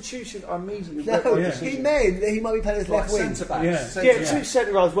substitution. I immediately. He meant that he might be playing as left wing. Centre back. Yeah, two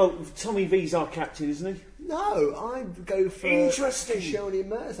centre halves. Well, Tommy V's our captain, isn't he? No, I'd go for Koscielny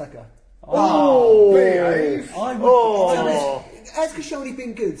and Mertesacker. Behave. Has Koscielny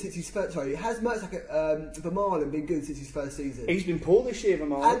been good since his first? Sorry, has Mertesacker, Vermaelen been good since his first season? He's been poor this year,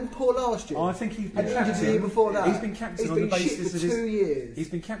 Vermaelen. And poor last year. I think he's been and captain. the year before that. He's been captain on the basis of his 2 years. He's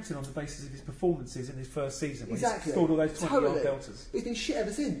been captain on the basis of his performances in his first season. When Exactly. He scored all those 20-yard belters. He's been shit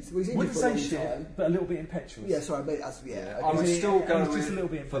ever since. Well, Wouldn't say shit, but a little bit impetuous. Yeah, sorry, but that's yeah. I would still go just with a little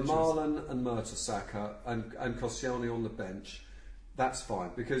bit impetuous. Vermaelen and Mertesacker and Koscielny on the bench. That's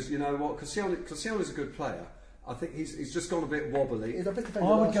fine because you know what, Koscielny's a good player. I think he's just gone a bit wobbly. He's a bit I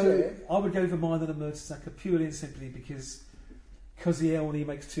would go for Vermaelen and Mertesacker purely and simply because Koscielny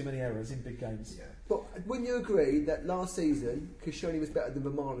makes too many errors in big games. Yeah. But wouldn't you agree that last season Koscielny was better than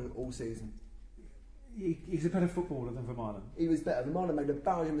Vermaelen all season? He's a better footballer than Vermaelen. He was better. Vermaelen made a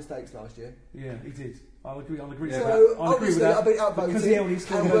barrage of mistakes last year. Yeah, he did. I'll agree. I'll agree. So I'll agree with that. I'll be outvoted. Koscielny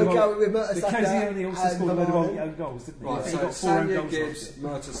scored and we're going with Mertesacker. Koscielny also scored a load of own goals, didn't he? Right, He so got 4 own Sagna, goals. Gibbs,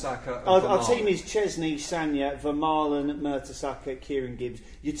 Mertesacker and Our Vermaelen. team is Chesney, Sagna, Vermaelen, Mertesacker, Kieran Gibbs.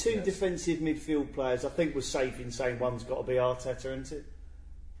 Your two defensive midfield players, I think, was safe in saying one's got to be Arteta, isn't it?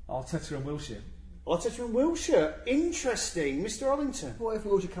 Arteta and Wilshere. Arteta and Wilshere. Interesting, Mr. Ollington. What if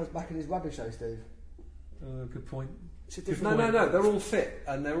Wilshere comes back in his rubbish show, Steve? Good point. No, they're all fit,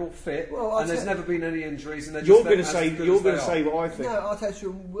 and Well, and there's never been any injuries, and You're going to say what I think. No, Arteta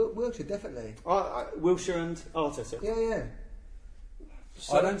and Wilshere, definitely. Wilshere and Arteta. Yeah.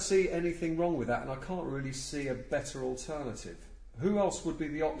 So I don't see anything wrong with that, and I can't really see a better alternative. Who else would be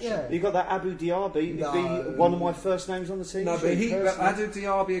the option? Yeah. You got that Abu Diaby. He'd be one of my first names on the team. No, but Abu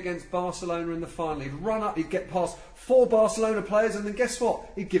Diaby against Barcelona in the final. He'd run up, he'd get past 4 Barcelona players, and then guess what?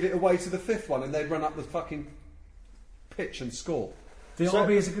 He'd give it away to the 5th one, and they'd run up the fucking pitch and score.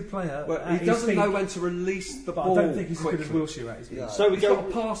 Diaby is a good player. Well, he doesn't know when to release the ball. I don't think he's quickly. as good as Wilshere at his feet. No. So He's got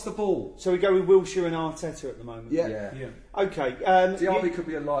to pass the ball. So we go with Wilshere and Arteta at the moment. Yeah. Okay. Diaby could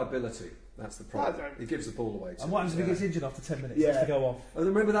be a liability. That's the problem. He gives the ball away. And what happens if he gets injured after 10 minutes? Yeah. He has to go off. And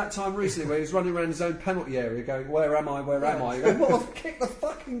remember that time recently where he was running around his own penalty area going, where am I? Where am I? You go, well, kick the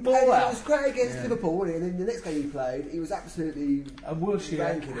fucking ball And out. it was great against Liverpool, and then the next game he played, he was absolutely. And Wilshere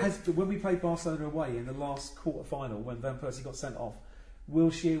ranking it. when we played Barcelona away in the last quarter final when Van Persie got sent off,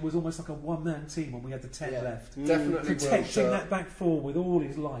 Wilshere was almost like a one-man team when we had the 10 left. Definitely Protecting that back four with all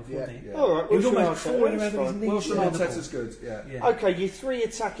his life, wasn't he? Yeah. All right, He was Wilshere almost Arteta, falling that's around with his fine. knees. Wilshere around the Arteta's ball. good, yeah. Yeah. Okay, your 3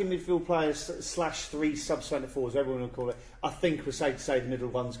 attacking midfield players / 3 sub-centre forwards, everyone will call it. I think we're safe to say the middle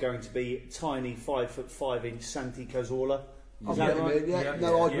one's going to be tiny 5'5" Santi Cazorla. Is that right?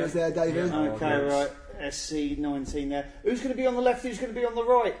 No arguments there, David. Yeah. Okay, right. SC19 there. Who's going to be on the left? Who's going to be on the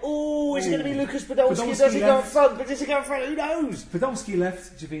right? Oh, it's going to be Lucas Podolski. Does he go up front? But does he go up front? Who knows? Podolski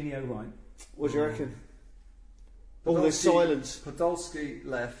left, Gervinho right. What do you reckon? All this silence. Podolski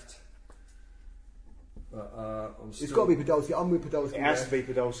left. It's got to be Podolski. I'm with Podolski. It has to be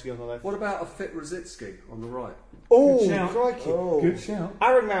Podolski on the left. What about a fit Rosicky on the right? Oh, Good shout. crikey. Oh. Good shout.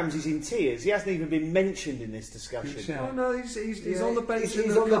 Aaron Ramsey's in tears. He hasn't even been mentioned in this Good discussion. Oh shout. no, he's Yeah, on the bench. he's in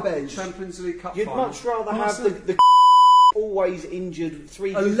the on the cup, bench. Champions League Cup You'd final. much rather have Awesome. the always injured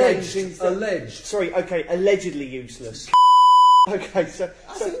 3 Alleged. games Alleged. Sorry, okay, allegedly useless. Okay, so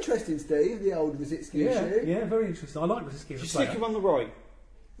That's interesting, Steve. The old Rosicky Yeah, issue. yeah, very interesting. I like Rosicky as you a stick player. him on the right.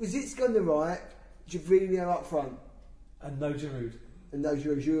 Rosicky on the right, Gervinho up front, And no Giroud. and no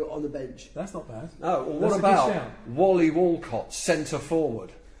Giroud on the bench. That's not bad. Oh, well, That's what a good about shout. Wally Walcott, centre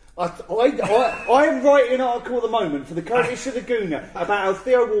forward? I'm writing an article at the moment for the current issue of the Gooner about how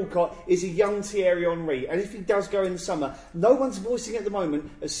Theo Walcott is a young Thierry Henry, and if he does go in the summer, no one's voicing at the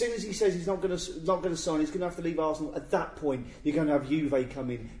moment. As soon as he says he's not going to sign, he's going to have to leave Arsenal. At that point, you're going to have Juve come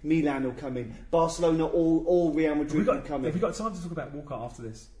in, Milan will come in, Barcelona, all Real Madrid will come Have in. we got time to talk about Walcott after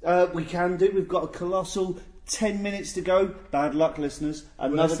this? We can do. We've got a colossal 10 minutes to go. Bad luck, listeners.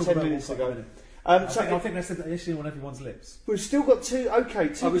 Another Let's talk 10 about minutes to Walcott go. in a minute. Um, I so think that's the issue on everyone's lips. we've still got two. Okay,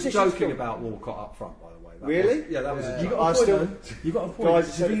 two. I was positions joking gone. about Walcott up front, by the way. That Really? was- yeah, that was a You joke. got a I point. still- though. You got a point.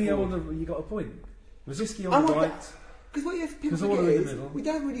 Guys, centre Gervinho forward. on the. You got a point. Rosicky Oh on the my right. God. Because what you have people Because all forget are in the is middle. we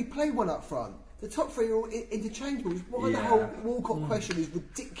don't really play one up front. The top three are all interchangeable. Why the Yeah. whole Walcott question is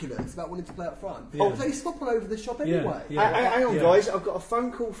ridiculous about wanting to play up front. Yeah. They swap all over the shop Yeah. anyway. Yeah. Hang on, Yeah. guys. I've got a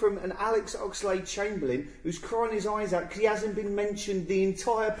phone call from an Alex Oxlade-Chamberlain who's crying his eyes out because he hasn't been mentioned the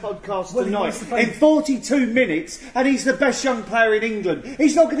entire podcast Well, he tonight wants to play- in 42 minutes, and he's the best young player in England.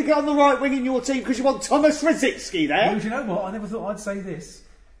 He's not going to get on the right wing in your team because you want Thomas Rosicky there. Well, do you know what? I never thought I'd say this,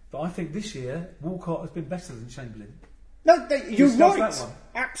 but I think this year Walcott has been better than Chamberlain. No, you're Discuss right. that one.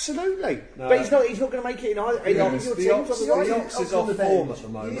 Absolutely. No. But he's not going to make it in either of your teams. the on the right. Ox is on off the form bench. at the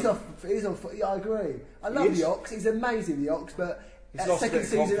moment. He's off. Yeah, I agree. I love He is. the Ox. He's amazing, the Ox, but He's lost a second bit of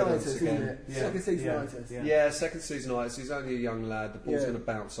season confidence itis, again. isn't it? Yeah. Second season Yeah. itis. Yeah. Yeah, second season itis. He's only a young lad. The ball's Yeah. going to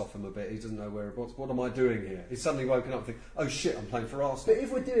bounce off him a bit. He doesn't know where. What am I doing here? He's suddenly woken up and thinking, "Oh shit, I'm playing for Arsenal." But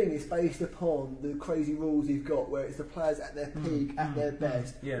if we're doing this based upon the crazy rules you've got, where it's the players at their peak, at their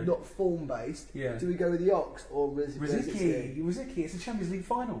best, Yeah. not form based, Yeah. do we go with the Ox or Rosicky? Rosicky, it's a Champions League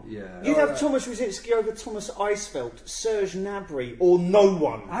final. Yeah. You'd have Thomas Rosicky over Thomas Eisfeld, Serge Gnabry, or no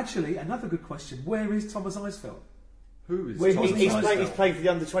one. Actually, another good question: where is Thomas Eisfeld? Who is Well, Thomas He's Eisfeld? playing for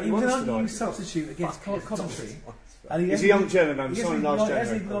the He was an under-21s unused tonight. substitute against Coventry. And He's hasn't a young been- German man, he signed hasn't last been- January.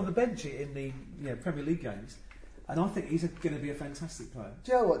 hasn't even on the bench in the Premier League games, and I think he's going to be a fantastic player.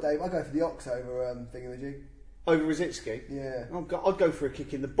 Do you know what, Dave? I go for the Ox over thingamajig. Over Rosicky? Yeah. I'd go for a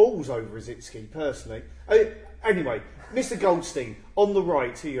kick in the balls over Rosicky, personally. Anyway, Mr. Goldstein, on the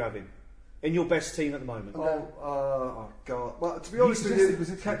right, who are you having? In your best team at the moment? Oh God! Well, to be You honest with suggested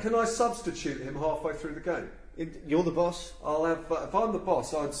you, Rosicky. can I substitute him halfway through the game? You're the boss. I'll have. If I'm the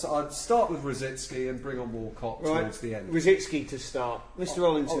boss, I'd start with Rosicky and bring on Walcott Right. towards the end. Rosicky to start. Mr.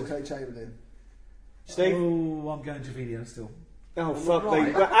 Ollington. Okay, Chamberlain. Steve? Oh, I'm going Gervinho still. Oh, fuck right.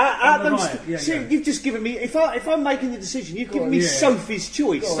 me. Well, at On the them right, yeah, see, yeah. you've just given me... If I'm making the decision, you've given me yeah. Sophie's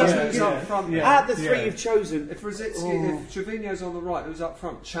choice. Go on, That's yeah, what Who's you- up front? yeah. Out of the three Yeah. you've chosen, If Rosicky, if Gervinho's on the right, who's up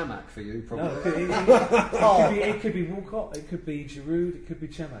front? Chamak for you, probably. No, it could be Walcott, it could be Giroud, it could be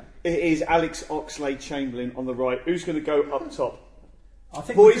Chamak. it is Alex Oxlade-Chamberlain on the right. Who's going to go up top? I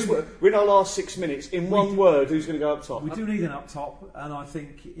think Boys, we do, we're in our last 6 minutes. In one word, who's going to go up top? we do need an up top, and I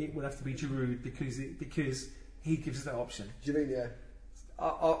think it would have to be Giroud because he gives us that option. Gervinho.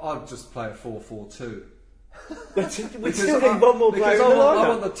 I'd just play a 4-4-2. We still need one more player in the I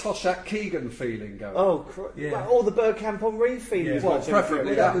want lineup. the Toshak Keegan feeling going. Oh, Yeah. or the Bergkamp Henry feeling. Yeah. as Well, much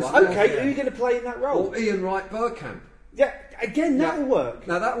preferably as that one. Okay, Yeah. who are you going to play in that role? Or Ian Wright Bergkamp. Yeah, again, that will work.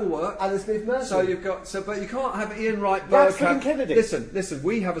 Now that will work. Alan Smith-Mercy. So you've got but you can't have Ian Wright Bradford Bergkamp. and Kennedy. Listen.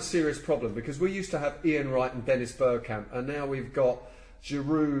 We have a serious problem because we used to have Ian Wright and Dennis Bergkamp, and now we've got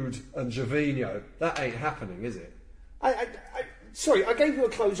Giroud and Gervinho. That ain't happening, is it? Sorry, I gave you a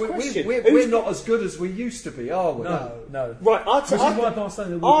closed question. We're not as good as we used to be, are we? No. Right, our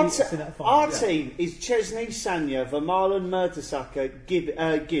team is Chesney, Sagna, Vermaelen, Mertesacker,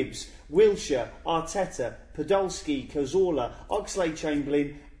 Gibbs, Wilshere, Arteta, Podolski, Cazorla,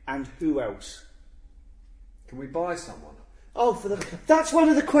 Oxlade-Chamberlain, and who else? Can we buy someone? That's one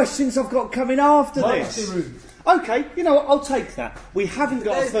of the questions I've got coming after this. Giroud. Okay, you know what? I'll take that. We haven't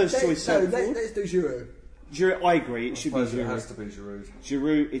got a first choice centre forward. Let's do Giroud. Giroud, I agree. It should be Giroud. It has to be Giroud.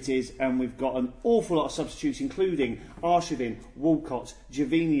 Giroud it is, and we've got an awful lot of substitutes, including Arshavin, Walcott,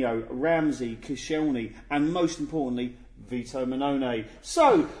 Gervinho, Ramsey, Koscielny, and most importantly, Vito Mannone.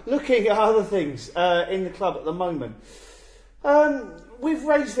 So, looking at other things in the club at the moment, we've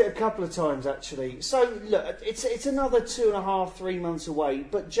raised it a couple of times actually. So, look, it's another 2.5, 3 months away,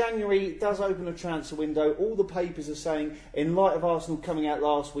 but January does open a transfer window. All the papers are saying, in light of Arsenal coming out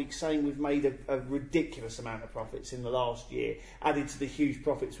last week saying we've made a ridiculous amount of profits in the last year, added to the huge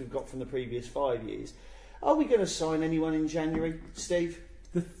profits we've got from the previous 5 years. Are we going to sign anyone in January, Steve?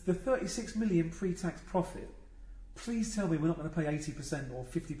 The 36 million pre-tax profit. Please tell me we're not going to pay 80% or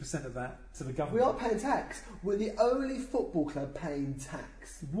 50% of that to the government. We are paying tax. We're the only football club paying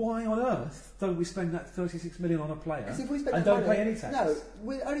tax. Why on earth don't we spend that 36 million on a player If we spend and don't pay any tax? No,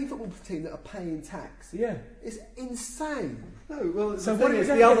 we're the only football team that are paying tax. Yeah. It's insane. No, well, So the what thing is is,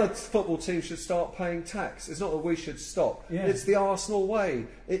 that the then? other football teams should start paying tax. It's not that we should stop. Yeah. It's the Arsenal way.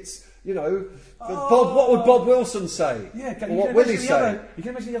 It's, what would Bob Wilson say? Yeah, Or what will he say? You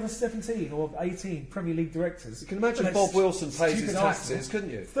can imagine the other 17 or 18 Premier League directors. You can imagine But Bob Wilson pays his stupid taxes, Arsenal,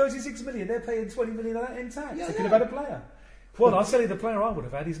 couldn't you? 36 million, they're paying 20 million of that in tax. Yeah, They could have had a player. Well, I'll tell you the player I would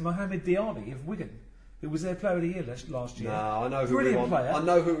have had is Mohamed Diaby of Wigan, who was their player of the year last year. No, I know who Brilliant we want. player. I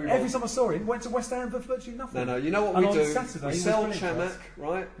know who we want. Every time I saw him, went to West Ham for virtually nothing. No, you know what And we on do? Saturday, We he sell was brilliant for us. Chamak,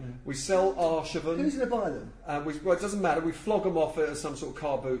 right? We sell Arshavin. Who's going to buy them? Well, it doesn't matter. We flog them off at some sort of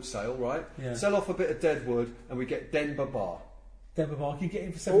car boot sale, right? Yeah. Sell off a bit of deadwood, and we get Denver Bar. Denver Marc, you get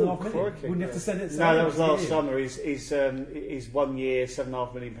him for 7.5 million. crikey. Wouldn't have to send it. No, that was last summer. His 1 year,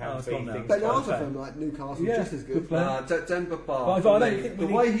 £7.5 million it's fee. gone now. thing's But gone. half of them, like Newcastle, Yeah, just as good good. player. Denver Bar. But I for don't me. think The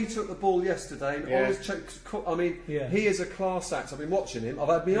we way he took the ball yesterday, Yeah. Yeah. he is a class act. I've been watching him. I've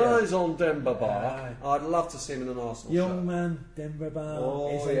had my eyes on Denver Bar. I'd love to see him in an Arsenal Young shirt. man, Denver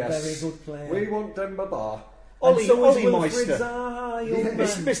Bar is a yes. very good player. We want Denver Bar. And so is Ollie Wilfried Meister. Zaha, young man.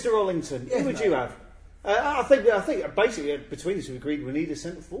 Mr. Ollington, Yes, who would mate. you have? I think basically between us we agreed we need a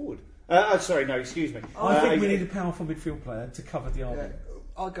centre forward. Excuse me. I think we need a powerful midfield player to cover the Yeah. argument.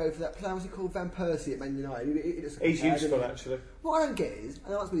 I'll go for that player. What's he called? Van Persie at Man United. He looks like He's a player, useful doesn't he? actually. What I don't get is,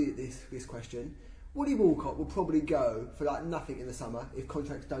 and answer me this question: Woody Walcott will probably go for like nothing in the summer if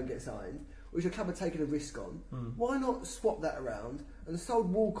contracts don't get signed, which a club are taking a risk on. Why not swap that around and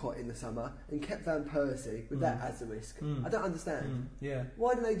sold Walcott in the summer and kept Van Persie with that as the risk? I don't understand. Yeah,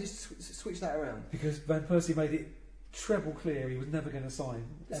 Why didn't they just switch that around? because Van Persie made it treble clear he was never going to sign.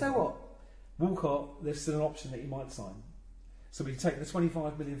 So ever. what? Walcott, there's still an option that he might sign. So we take the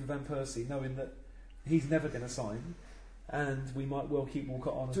 25 million for Van Persie, knowing that he's never going to sign, and we might well keep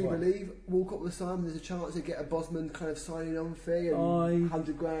Walcott on as Do you well. believe Walcott will sign? There's a chance to get a Bosman kind of signing on fee and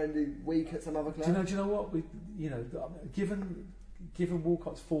 $100,000 a week at some other club. Do you know what? Given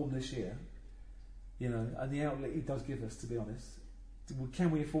Walcott's form this year, and the outlet he does give us, to be honest,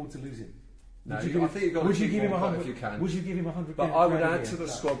 can we afford to lose him? No, Would you I think you've got to keep him Walcott 100 if you can. Would you give him 100? But I would grand a add to year?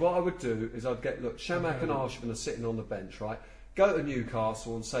 the squad. What I would do is I'd get Chamak and Arshavin are sitting on the bench, right? Go to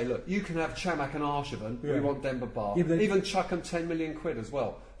Newcastle and say, look, you can have Chamak and Arshavin. Yeah. We want Denver Bar. Yeah, even chuck them 10 million quid as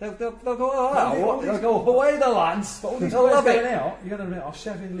well. They'll go, they'll they'll go away the lads. But all these They'll players love going it. out, you're going to have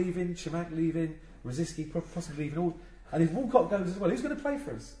Arshavin leaving, Chamak leaving, Rosicky possibly leaving. All, and if Walcott goes as well, who's going to play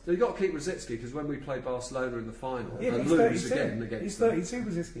for us? So you've got to keep Rosicky because when we play Barcelona in the final Yeah, but and he's lose 32. again against He's them. 32,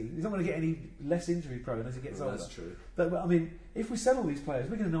 Rosicky. He's not going to get any less injury prone as he gets older. That's true. But I mean, if we sell all these players,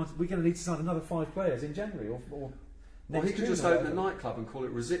 we're going to need to sign another 5 players in January or Well, next he could June just or open a whatever. nightclub and call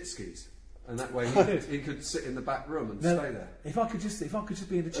it Rositsky's, and that way Could. he could sit in the back room and Now, stay there. If I could just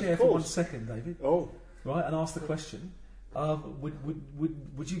be in the chair Of for 1 course. second, David, Oh, right, and ask the question: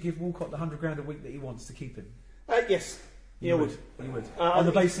 would you give Walcott the $100,000 a week that he wants to keep him? yes. Yeah, I would. You would. I On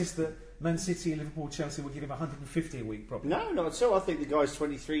the think- basis that Man City, Liverpool, Chelsea will give him 150 a week, probably. No, not at all. I think the guy's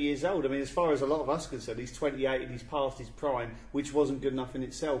 23 years old. I mean, as far as a lot of us are concerned, he's 28 and he's past his prime, which wasn't good enough in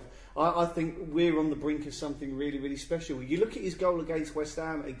itself. I think we're on the brink of something really, really special. You look at his goal against West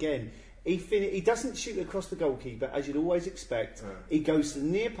Ham again. He doesn't shoot across the goalkeeper, as you'd always expect. He goes to the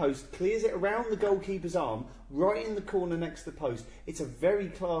near post, clears it around the goalkeeper's arm, right in the corner next to the post. It's a very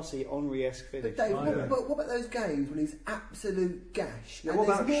classy, Henry-esque finish. But Dave, what about those games when he's absolute gash? Yeah, and what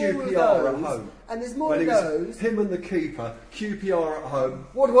about there's more QPR of at those, home? And there's more of those. Him and the keeper, QPR at home.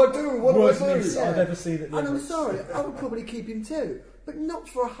 What do I do? What do I do? I've ever seen it. And I'm sorry, I would probably keep him too. But not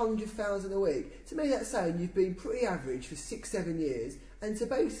for 100,000 a week. To me, that's saying you've been pretty average for 6-7 years, and to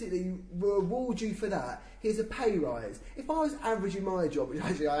basically reward you for that, here's a pay rise. If I was average in my job, which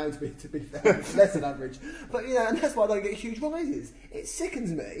actually I am to be fair, it's less than average, but and that's why I don't get huge rises. It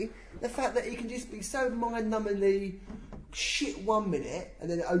sickens me the fact that he can just be so mind-numbingly shit 1 minute and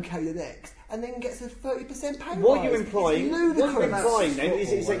then okay the next, and then gets a 30% pay rise. What you're implying then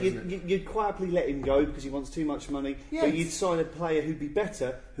is that football, you'd quite happily let him go because he wants too much money, Yes. but you'd sign a player who'd be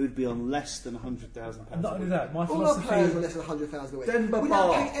better, who'd be on less than £100,000. Not only that, my All our philosophy. players are less than 100,000 a week. Denver We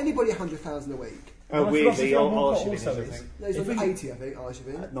Bar. don't pay anybody 100,000 a week. Oh, my weirdly, philosophy on Archie Walcott is, also I is, think. No, he's if on we- 80, I think, Archie.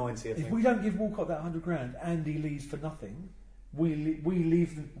 At 90, I If think. we don't give Walcott that 100 grand and he leaves for nothing, we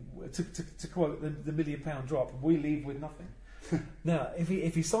leave, to quote the £1 million drop, we leave with nothing. Now, if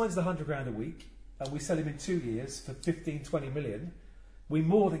he signs the 100 grand a week and we sell him in 2 years for 15-20 million, we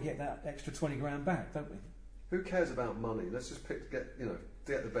more than get that extra 20 grand back, don't we? Who cares about money? Let's just get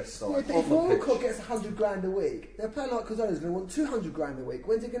the best side Yeah, but on if the Walcott pitch. gets 100 grand a week, then a player like Cazorla's going to want 200 grand a week.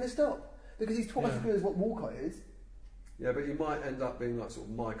 When's it going to stop? Because he's twice as good as what Walcott is. Yeah, but you might end up being like sort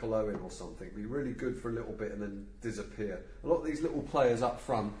of Michael Owen or something. Be really good for a little bit and then disappear. A lot of these little players up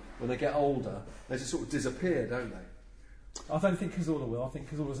front, when they get older, they just sort of disappear, don't they? I don't think Cazorla will. I think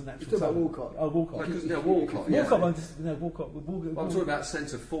Cazorla's a natural You're talking about talent. Walcott? Oh, Walcott. Walcott. Yeah. Walcott won't just, Walcott. I'm talking about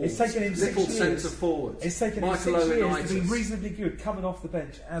centre forwards. It's taken him 6 little years. centre forwards. It's taken Michael him 6 years Owen-itis. to be reasonably good coming off the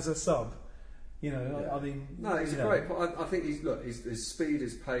bench as a sub. Yeah. I mean, No, he's great. But I think his speed,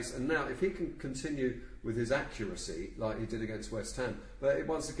 his pace, and now if he can continue with his accuracy like he did against West Ham, but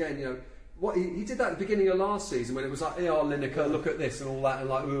once again, what he did that at the beginning of last season when it was like, Lineker, look at this and all that, and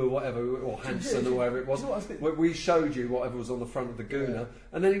like, whatever, or Hansen or whatever it was. Where we showed you whatever was on the front of the Gooner,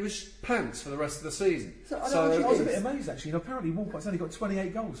 and then he was pants for the rest of the season. So I was a bit amazed actually. Apparently Walcott's only got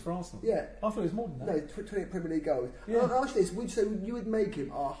 28 goals for Arsenal. Yeah. I thought it was more than that. No, 20 Premier League goals. Yeah. I'll ask you this, so you would make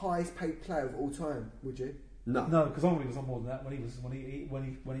him our highest paid player of all time, would you? No. No, because Henry was on more than that when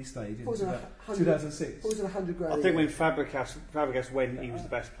he stayed in What was it, 100 2006. What was it, 100 grand? I a think year? when Fabregas went, he was the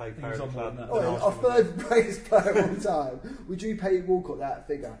best played He player was of the on club. more than that. Our third greatest player of all time. Would you pay Walcott that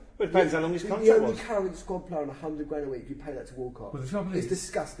figure? Well, it depends how long his The contract only was. current squad player on 100 grand a week, you pay that to Walcott. Well, the trouble It's is,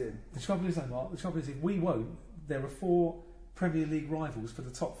 disgusting. though, Mark, the trouble is if we won't, there are 4 Premier League rivals for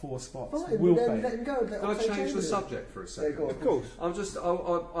the top 4 spots. Fine, we'll then pay let it. him go. Can I change the subject for a Yeah, second? go on. Of course.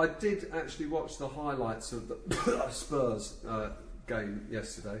 I did actually watch the highlights of the Spurs game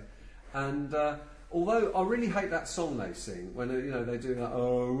yesterday, and although I really hate that song they sing when they do that,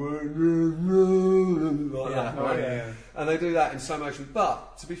 like that, right? Yeah. And they do that in slow motion.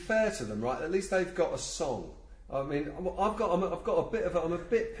 But to be fair to them, right, at least they've got a song. I mean, I'm a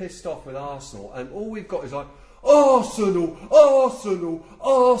bit pissed off with Arsenal, and all we've got is like Arsenal, Arsenal,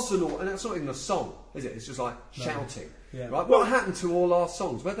 Arsenal, and that's not even a song, is it? It's just like shouting. Yeah. Right? What happened to all our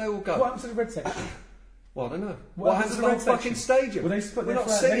songs? Where'd they all go? What happened to the red section? Well, I don't know. What What happened happened to to the the whole red fucking section? stadium? Well, they split We're their not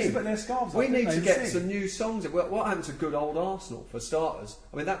flag- they singing. split their scarves up, We didn't need they, to and get sing? some new songs. What happened to good old Arsenal, for starters?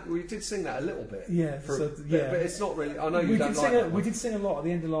 I mean, that we did sing that a little bit. Yeah, But it's not really. I know you we don't did like sing that we one. did sing a lot at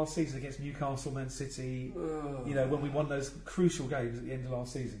the end of last season against Newcastle, Man City. When we won those crucial games at the end of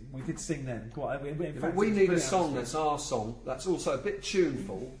last season, we did sing then. Quite. In But fact, we it was need a pretty song outstanding. that's our song, that's also a bit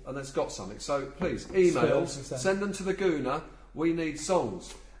tuneful and that's got something. So please, emails, Spurs, send them to the Gooner. We need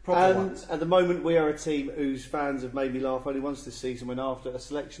songs, proper And ones. at the moment, we are a team whose fans have made me laugh only once this season when, after a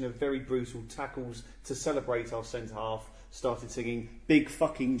selection of very brutal tackles to celebrate our centre half, started singing "Big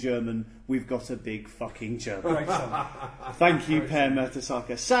fucking German, we've got a big fucking German." Great song. Thank you, Per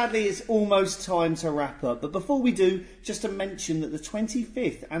Mertesacker. Sadly, it's almost time to wrap up. But before we do, just to mention that the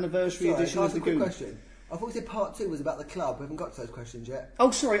 25th anniversary Sorry, edition can I of ask the a quick Goon. question? I thought we said part 2 was about the club. We haven't got to those questions yet.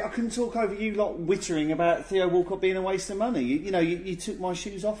 Oh, sorry, I couldn't talk over you lot wittering about Theo Walcott being a waste of money. You took my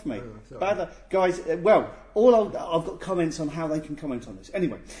shoes off me. sorry. Guys, I've got comments on how they can comment on this.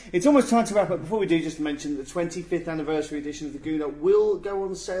 Anyway, it's almost time to wrap up. Before we do, just to mention that the 25th anniversary edition of the Gooner will go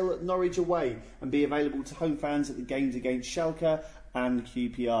on sale at Norwich away and be available to home fans at the games against Schalke and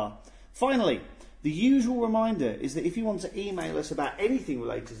QPR. Finally, The usual reminder is that if you want to email us about anything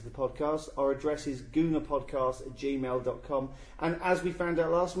related to the podcast, our address is goonerpodcast@gmail.com. And as we found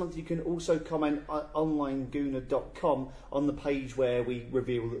out last month, you can also comment at onlinegooner.com on the page where we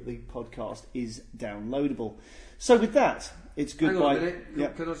reveal that the podcast is downloadable. So with that, it's goodbye. Hang on a minute.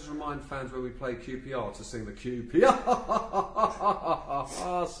 Yep. Can I just remind fans when we play QPR to sing the QPR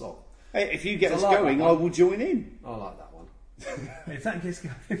song? Hey, if you get us I like going, that I one. will join in. I like that one. If that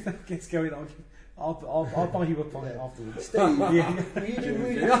gets going, I'll buy you a pint afterwards. Steve, will you be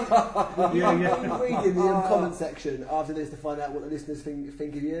reading the comment section after this to find out what the listeners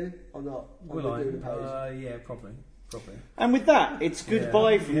think of you or not? Will I? Yeah, probably. And with that, it's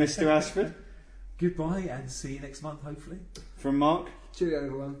goodbye from Mr. Ashford, Goodbye and see you next month, hopefully. from Marc, Cheerio,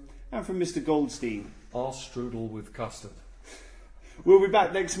 everyone. and from Mr. Goldstein. Our strudel with custard. We'll be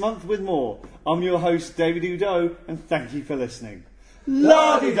back next month with more. I'm your host, David Oudot, and thank you for listening.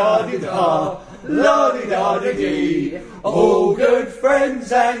 La-di-da-di-da, la-di-da-di-dee, all good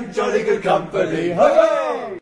friends and jolly good company. Hooray!